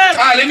Nigerian.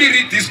 Let me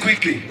read this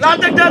quickly.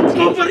 Laat ek dit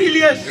gou vir u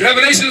lees.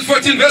 Revelation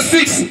 14 verse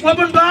 6.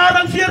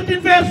 Openbaring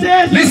 14 vers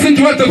 6. Listen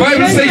to what the Bible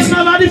Luister says.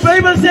 na wat die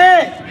Bybel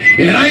sê.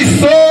 And I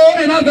saw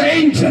another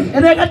angel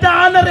En ek het 'n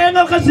ander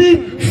engel gesien.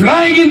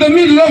 flying in the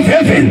middle of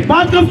heaven,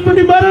 Wat kom in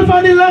die middel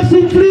van die lug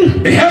sien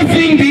vlieg.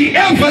 having the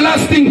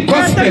everlasting Met die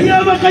gospel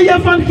ewige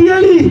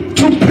evangelie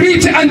to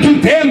preach unto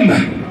them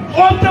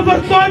om te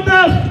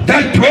verkondig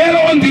that dwell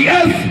on the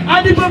earth,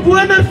 aan die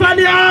bewoners van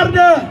die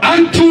aarde,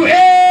 unto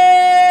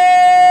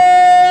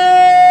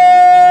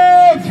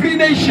every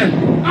nation,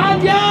 aan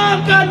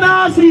elke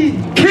nasie,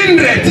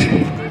 kindred,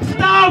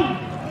 stam,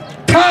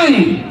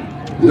 tongue,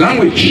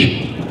 language,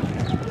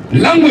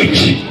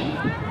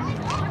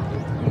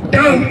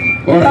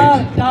 tongue, all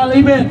right, taal,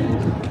 amen.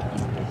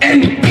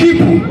 and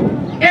people,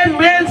 En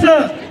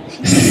mense.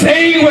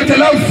 saying with a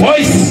loud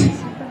voice,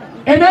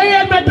 En hy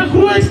het met 'n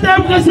groot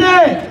stem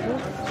gesê,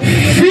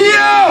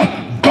 fear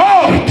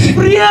God,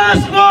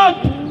 vrees God,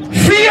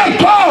 fear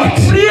God,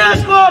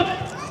 vrees God,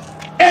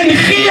 en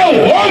gee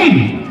hom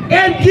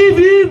and give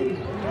him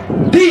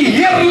die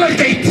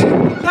heerlikheid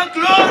the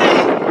glory.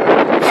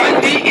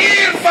 van die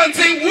eer van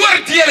sy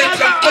oordeel het And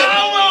the gekom,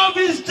 hour of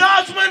his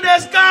judgment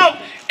has come.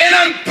 en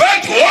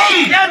aanbid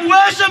hom And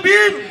worship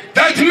him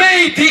that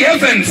made the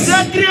heavens,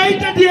 that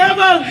created the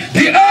heavens,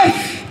 the earth,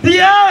 the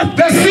earth,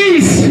 the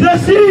seas, the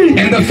sea,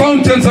 and the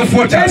fountains of en die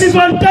waters.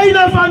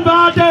 fonteine van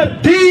water.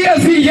 Die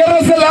is die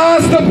Here se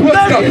laaste That is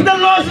boodskap. the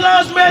Lord's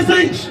last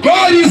message.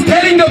 God is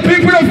telling the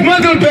people of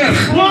Middelburg,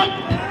 God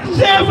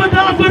sê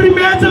vandag vir die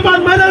mense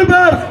van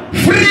Middelburg,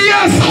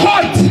 vrees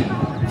God.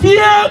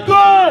 fear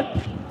God.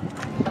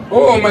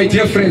 Oh my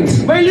dear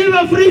friends, My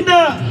liewe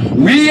vriende,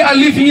 we are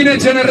living in a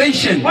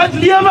generation ons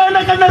lewe in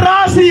 'n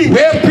generasie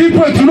where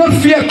people do not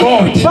fear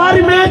God. waar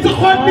die mense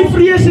God nie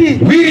vrees nie.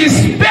 We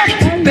respect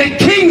the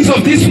kings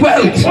of this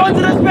world. Ons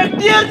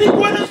respekteer die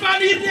konings van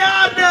hierdie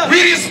aarde.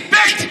 We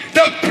respect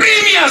the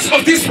premiers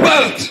of this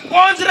world.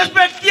 Ons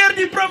respekteer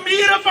die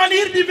premiere van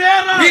hierdie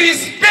wêreld. We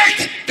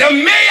respect the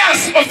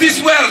mayors of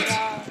this world.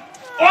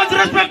 Ons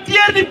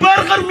respekteer die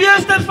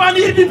burgemeesters van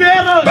hierdie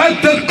wêreld.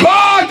 But the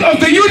God of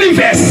the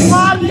universe,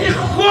 Maar die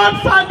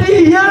God van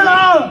die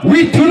heelal,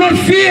 we do not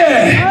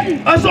fear.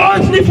 as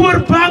ons nie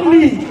voor bang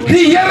nie.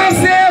 Die Here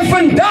sê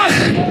vandag,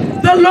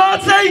 The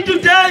Lord say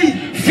today,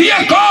 fear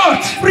God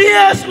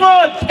vrees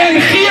God, en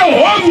gee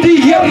hom die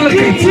give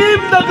heerlikheid.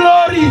 him the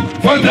glory.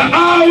 For the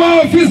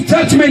hour of his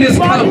judgment is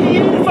Want come. die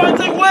uur van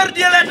sy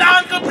oordeel het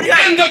aangebreek.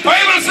 And the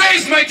Bible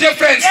says, my dear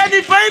friends, En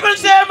die Bybel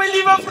sê, my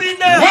liewe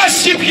vriende,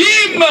 worship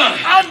him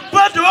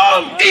aanbid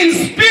hom in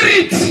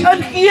spirit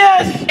in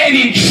gees and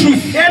in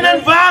truth. en in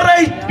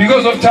waarheid.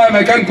 Because of time,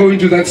 I can't go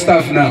into that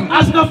stuff now.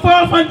 As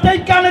gevolg van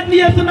tyd kan het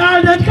nie eens en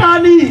al dit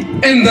gaan nie.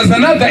 And there's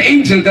another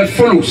angel that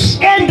follows.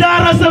 En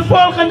daar is 'n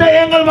volgende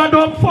engel wat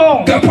hom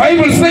volg. The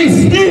Bible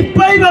says Die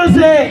Bybel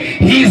sê,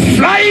 he is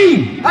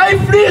flying. hy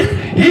vlieg.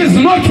 He is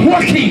not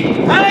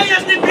walking. Hy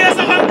is nie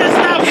besig om te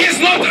stap. He is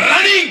not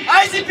running.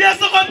 Hy is nie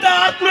besig om te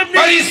hardloop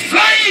But nie. he's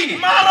flying.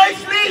 Maar hy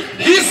vlieg.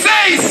 He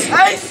says,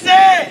 Hy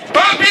sê,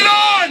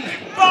 Babylon,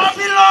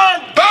 Babylon,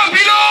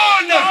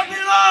 Babylon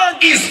Babylon,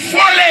 is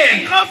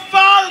fallen.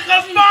 geval,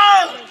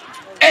 geval.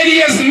 And he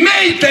has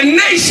made the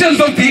nations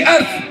of the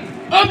earth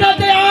Omdat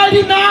hy al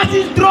die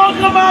nasies dronk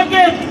gemaak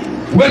het.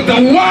 with the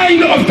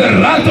wine of the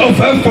wrath of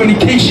her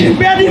fornication.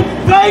 Met die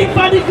wyn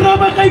van die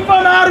krommigheid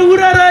van haar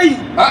hoerery.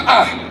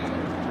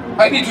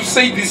 I need to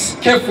say this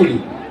carefully.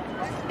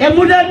 Ek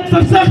moet net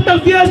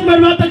versigtig wees met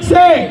wat ek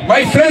sê.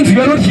 My friends,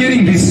 you are not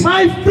hearing this.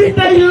 My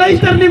vriende, jy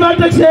luister nie wat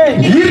ek sê.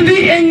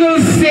 Hierdie engel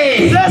sê,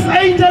 This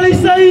angel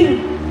is saying,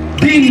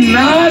 die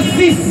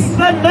nasies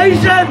the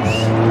nations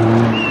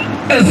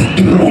is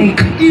dronk.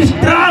 is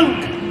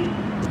drunk.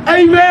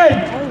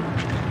 Amen.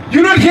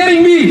 You're not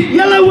hearing me.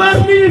 Julle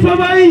hoor nie van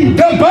my.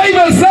 The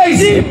Bible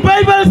says Die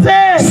Bybel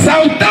sê,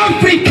 South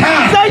Africa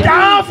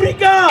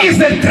Suid-Afrika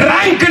is a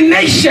drunken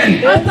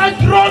nation. is 'n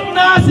dronk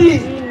nasie.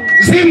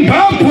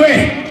 Zimbabwe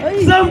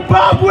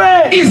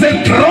Zimbabwe is a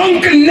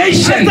drunken is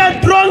nation.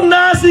 'n dronk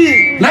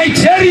nasie.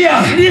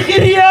 Nigeria,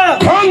 Nigeria,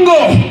 Congo,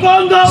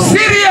 Congo,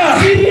 Syria,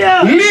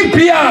 Syria,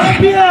 Libya,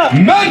 Libya,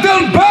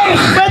 Middelburg.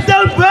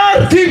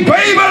 Middelburg. The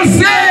Bible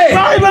says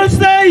Bybel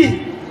sê,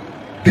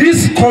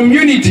 this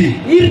community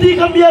hierdie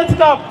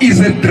gemeenskap is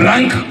a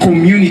drunk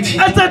community.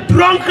 is 'n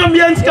dronk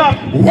gemeenskap.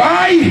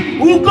 Why?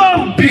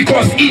 Hoekom?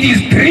 Because it is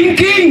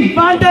drinking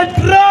Want dit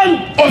drink.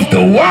 of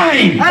the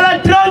wine Hulle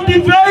drink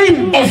die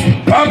wyn of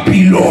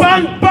Babylon.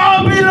 van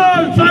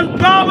Babylon, van The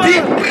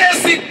Babylon.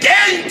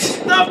 president,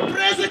 The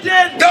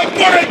president, the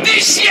die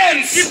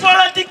politicians,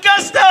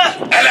 politikuste,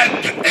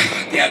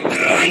 they are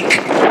drunk.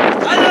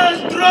 hulle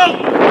is dronk.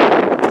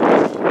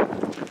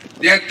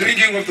 They are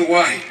drinking of the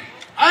wine.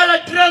 Hulle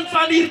drink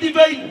van hierdie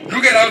wyn.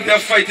 Look at how they are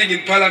fighting in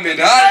parliament.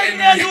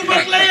 En hoe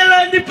beklei Hallelujah.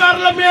 hulle in die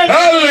parlement.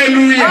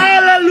 Hallelujah.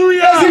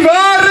 Hallelujah. As die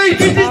waarheid.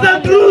 Dit is the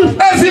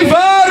truth. As die Dit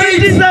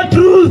waarheid. is the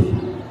truth.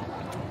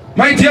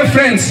 My dear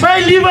friends, My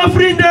liewe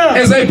vriende,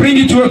 as I bring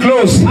it to a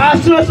close,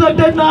 as soos ek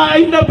dit na 'n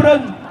einde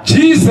bring,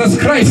 Jesus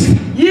Christ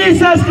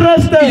Jesus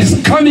Christus,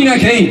 is coming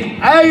again.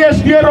 hy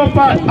is weer op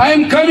pad. I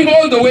am coming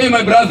all the way,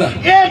 my brother,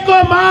 Ek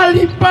kom al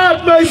die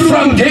pad, my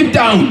from broer, Cape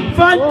Town,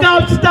 van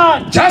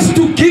Kaapstad. just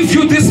to give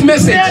you this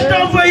message. Net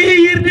om vir u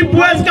hierdie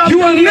boodskap. You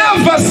will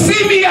never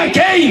see me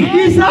again,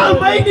 U sal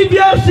my nie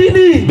weer sien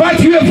nie. but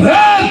you have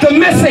heard the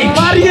message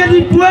Maar jy het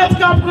die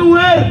boodskap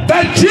gehoor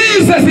that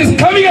Jesus is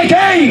coming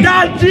again.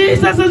 dat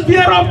Jesus is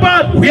weer op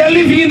pad. We are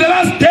living in the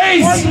last Ons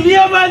days,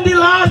 lewe in die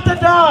laaste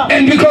dae.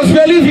 and because we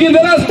are living in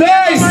the last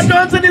days, Want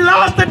ons in die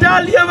laaste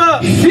dae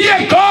lewe. fear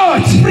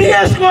God,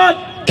 Vrees God.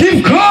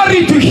 give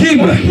glory to Him.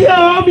 Gee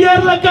hom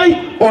heerlikheid.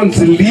 Ons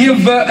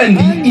lewe in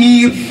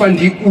die uur van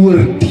die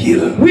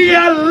oordeel. We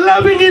are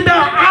living in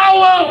the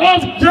hour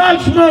of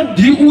judgment.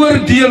 Die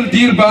oordeel,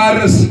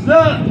 dierbares,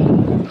 The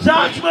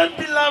judgment,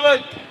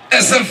 beloved,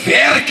 is 'n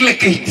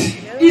werklikheid.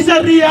 is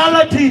a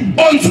reality.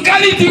 Ons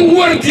kan nie die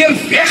oordeel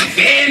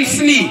wegwens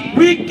nie.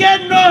 We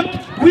cannot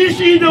wish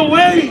it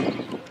away.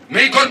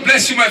 May God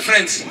bless you, my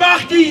friends.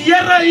 Mag die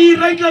Here u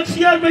ryklik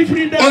seën, my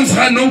vriende. Ons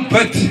gaan nou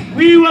bid.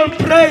 We will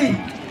pray.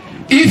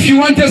 If you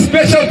want a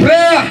special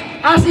prayer,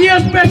 As u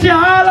 'n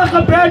spesiale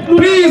gebed moet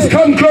please hê,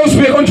 come close.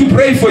 We're going to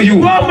pray for you.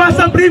 kom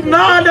asseblief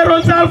nader,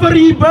 ons sal vir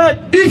u bid.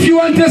 If you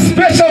want a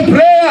special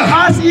prayer,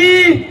 As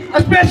u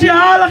 'n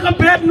spesiale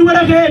gebed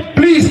nodig het,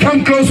 please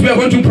come close. We're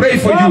going to pray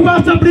for kom you.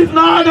 asseblief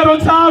nader,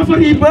 ons sal vir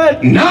u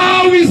bid.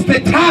 Now is the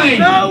time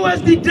Nou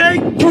is die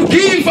tyd to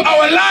give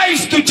our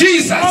lives to om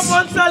Jesus.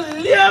 ons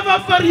lewe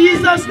vir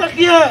Jesus te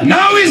gee.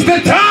 Now is the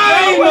Nou is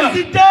time.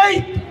 die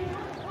tyd.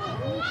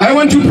 I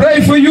want to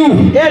pray for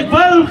you. Ek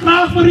wil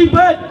graag vir u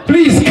bid.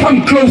 Please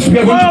come close. We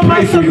are going to Kom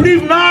pray for you.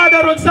 asseblief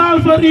nader, ons sal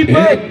vir u bid.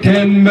 Ek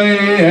ken my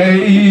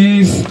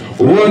huis,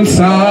 ons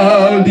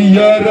sal die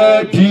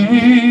Here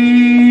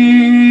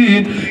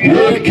dien.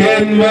 Ek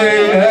ken my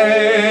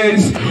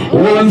huis,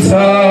 ons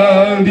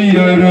sal die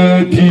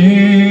Here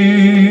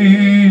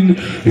dien.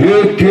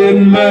 Ek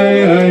ken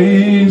my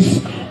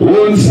huis,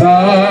 ons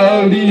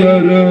sal die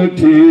Here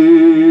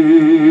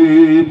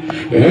dien.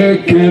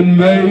 Ek ken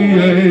my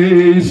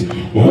huis,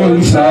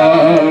 ons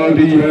sal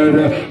die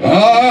Here.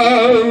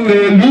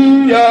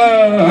 Halleluja,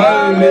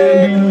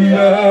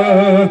 halleluja,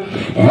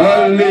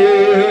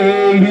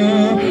 halleluja,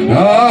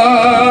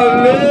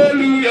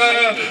 halleluja,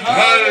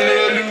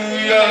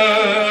 halleluja,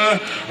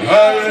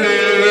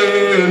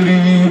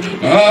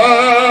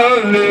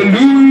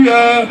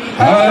 halleluja,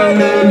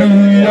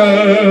 halleluja,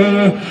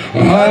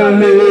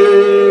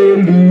 halleluja,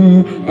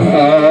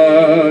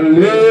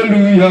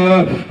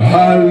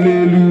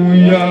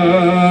 halleluja,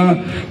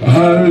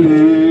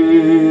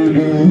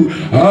 halleluja,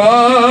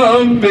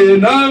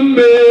 amen, amen,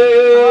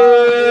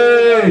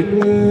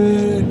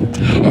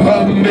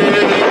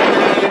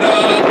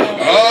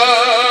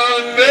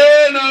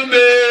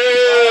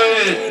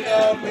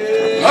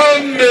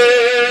 amen,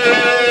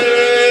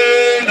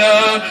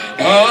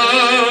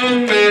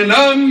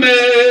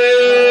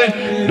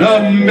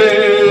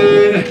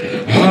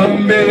 amen,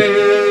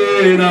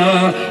 amen,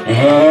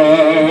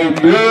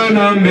 amen,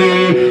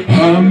 amen,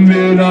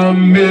 amen,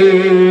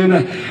 amen,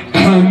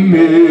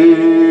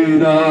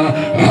 amen,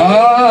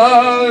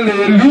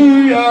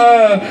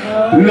 hallelujah,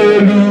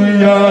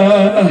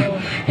 hallelujah,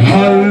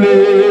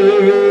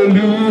 hallelujah,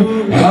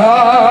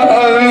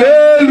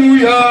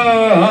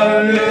 hallelujah,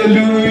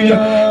 hallelujah,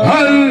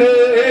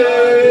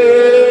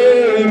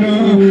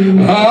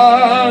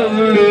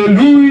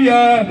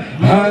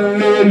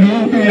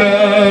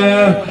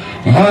 hallelujah,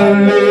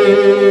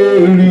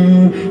 hallelujah,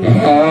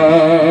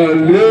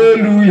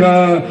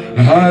 hallelujah,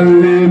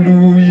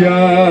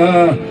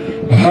 hallelujah,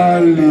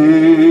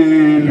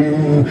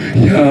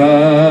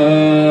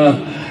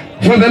 hallelujah.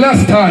 For the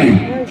last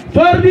time,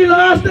 Voor die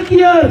laatste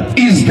keer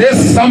is there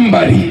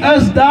somebody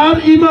is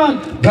daar iemand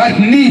that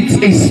needs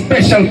a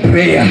special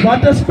prayer?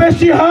 wat een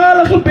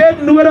speciale gebed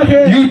nodig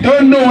heeft. You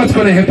don't know what's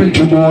going to happen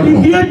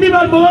tomorrow. Je weet niet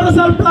wat morgen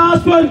zal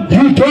plaatsvinden.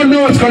 You don't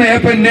know what's going to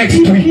happen next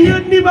Je week.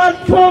 weet niet wat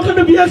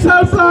volgende week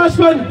zal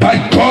plaatsvinden. But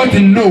God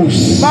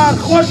knows. Maar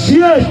God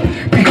weet.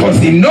 Because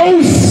He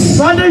knows.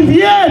 Want hij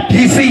weet.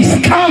 He says,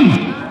 come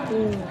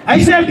Hij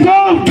zegt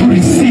kom. to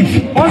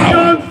receive Om te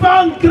power.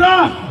 ontvangen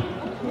kracht.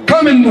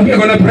 Come and we're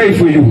going to pray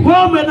for you.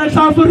 Kom en ik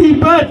zal voor u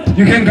bid.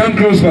 You can come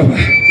close, Papa.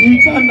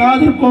 Je kan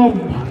nader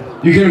komen.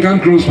 You can come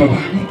close, Papa.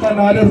 Je kan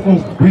nader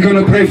komen. We're going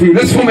to pray for you.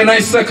 Let's form a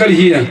nice circle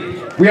here.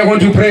 We are going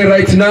to pray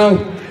right now.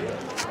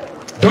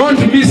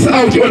 Don't miss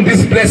out on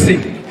this blessing.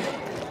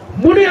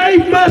 Moet je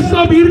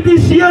uitmissen op hierdie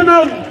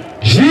seëning.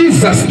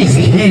 Jesus is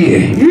here.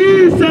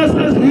 Jezus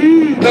is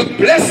hier. The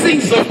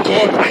blessings of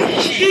God are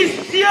here. Die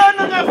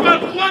seëningen van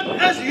God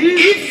is hier.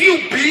 If you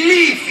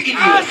believe in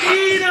your Als heart,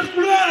 je er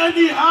glo in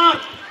die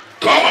hart.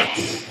 God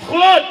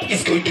God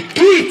is going to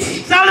do it.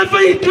 zal het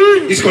voor je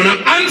doen. He's going to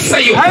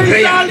answer your Hij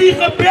prayer. zal die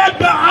gebed He's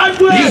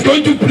beantwoorden.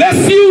 going to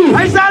bless you.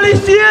 Hij zal je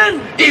zien.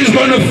 He's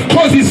going to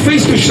cause His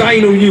face to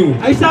shine on you.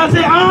 Hij zal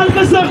zijn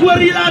aangezicht voor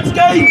je laten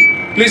schijnen.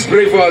 Please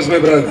pray for us, my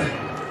brother.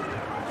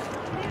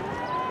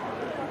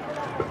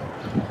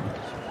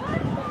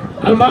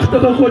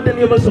 Almachtige God en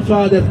Hemelse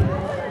Vader.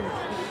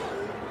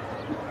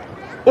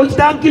 Ons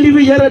dank U,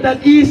 lieve Here,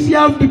 dat U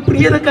self die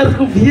prediker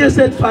gewees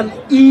het van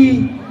U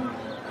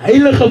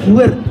heilige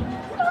woord.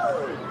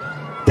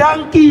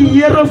 Dank U,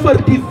 Here, vir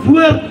die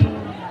woord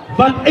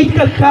wat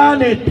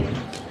uitgegaan het.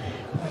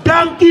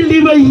 Dank U,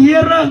 lieve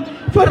Here,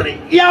 vir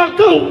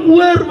elke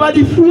oor wat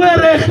die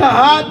voorreg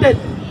gehad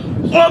het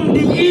om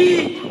die U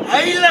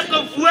heilige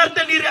woord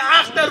in hierdie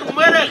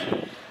agtermiddag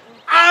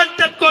aan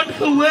te kon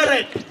gehoor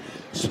het.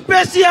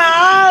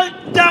 Spesiaal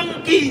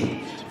dankie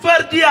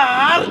vir die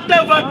harte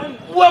wat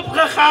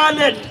oopgegaan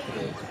het.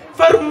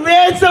 Vir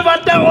mense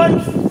wat 'n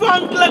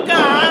ontvanklike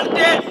hart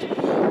het,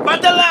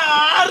 wat hulle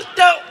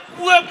harte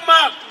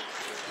oopmaak,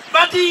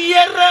 wat die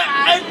Here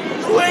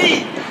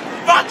innooi,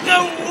 wat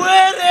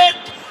gehoor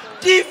het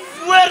die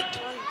woord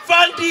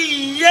van die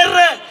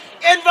Here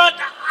en wat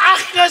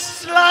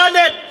aggeslaan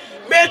het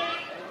met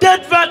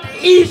dit wat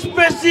U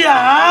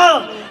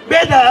spesiaal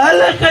met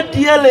hulle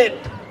gedeel het.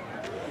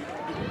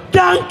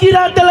 Dankie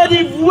dat hulle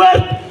die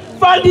woord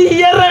van die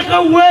Here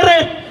gehoor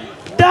het.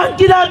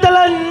 Dankie dat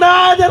hulle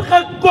nader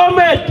gekom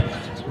het.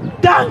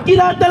 Dankie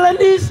dat hulle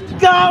nie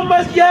skaam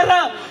is,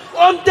 Here,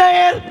 om te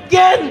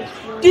erken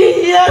die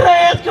Here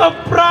het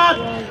gepraat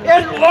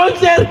en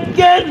ons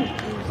erken.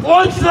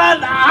 Ons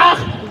laat ag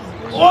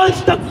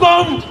ons te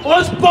kom.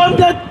 Ons kom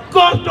dit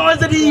kort, ons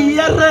het die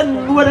Here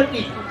nodig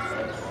nie.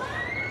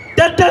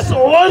 Dit is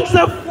ons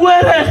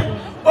voorreg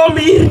om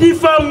hierdie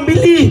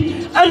familie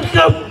in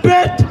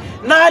gebed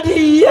na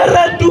die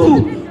Here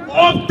toe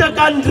op te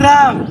kan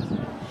dra.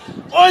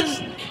 Ons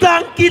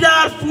dankie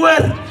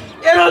daarvoor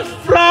en ons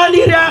vra in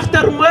die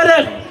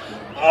agtermiddag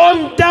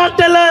omdat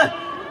hulle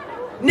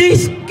nie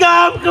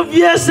skaam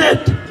gewees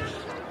het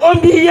om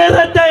die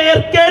Here te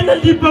erken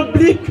in die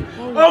publiek,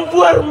 om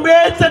voor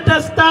mense te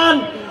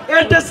staan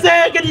en te sê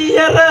ek het die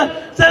Here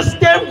se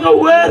stem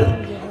gehoor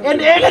en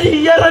ek het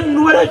die Here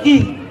nodig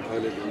nie.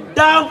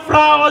 Dan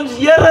vra ons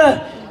Here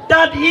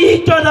dat U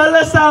tot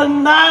hulle sal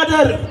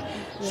nader,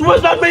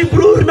 soos wat my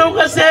broer nou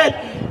gesê het,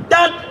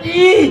 dat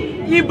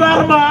u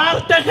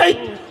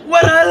barmhartigheid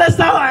oor hulle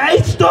sal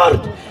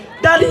uitstort,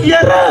 dat die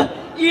Here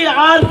u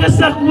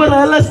aangesig oor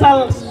hulle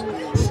sal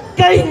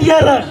skyn,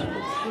 Here.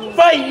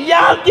 Van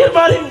elkeen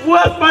wat die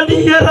woord van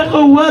die Here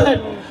gehoor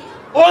het,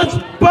 ons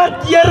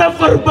bid, Here,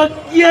 vir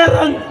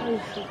bekering.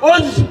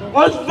 Ons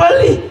wil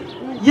nie,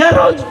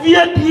 Here, ons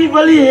weet u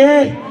wil nie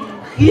hê,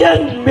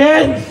 geen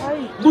mens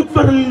moet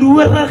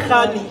verlore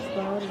gaan nie.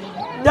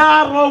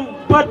 Daarom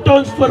bid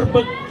ons vir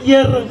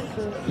bekering.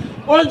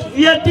 Ons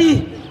weet nie,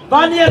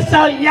 wanneer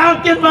sal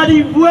elkeen wat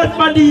die woord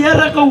van die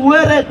Here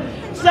gehoor het,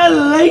 sy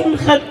lyn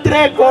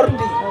getrek word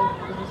nie.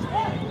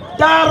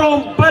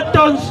 Daarom bid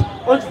ons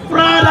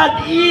vra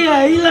dat u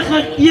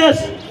Heilige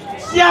Gees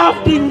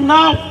self die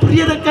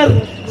naprediker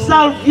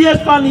sal wees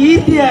van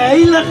hierdie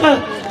heilige,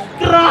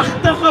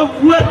 kragtige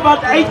woord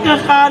wat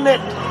uitgegaan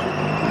het.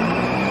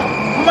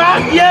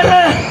 Maak,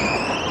 Here,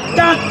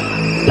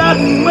 dat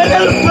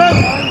Middelburg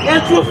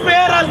en so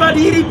ver as wat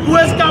hierdie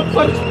boodskap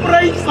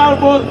versprei sal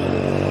word,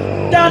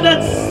 dat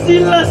dit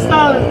siele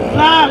sal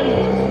raak,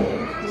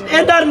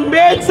 en dat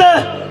mense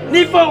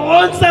nie vir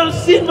ons sal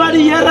sien wat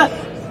die Here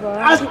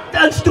as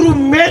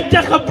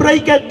instrumente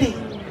gebruik het nie,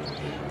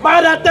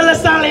 maar dat hulle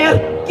sal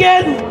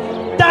erken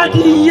dat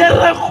die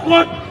Here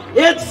God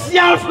het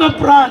self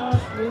gepraat.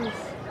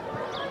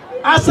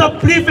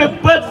 Asseblief, ek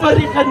bid vir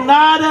die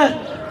genade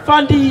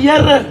van die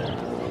Here.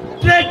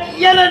 Trek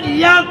een en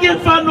elkeen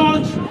van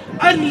ons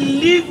in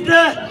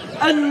liefde,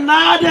 in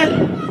nader.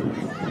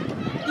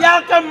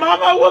 Elke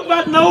mama ook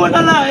wat nou in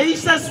hulle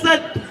huise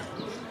sit,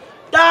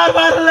 daar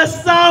waar hulle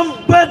saam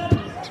bid.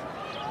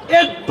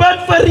 Ek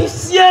bid vir die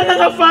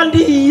seëninge van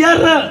die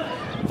Here,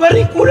 vir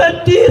die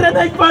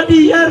goedertierenheid van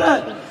die Here,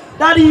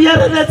 dat die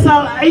Here dit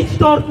sal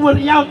uitstort oor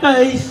elke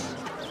huis,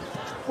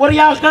 oor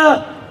elke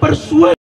persoon.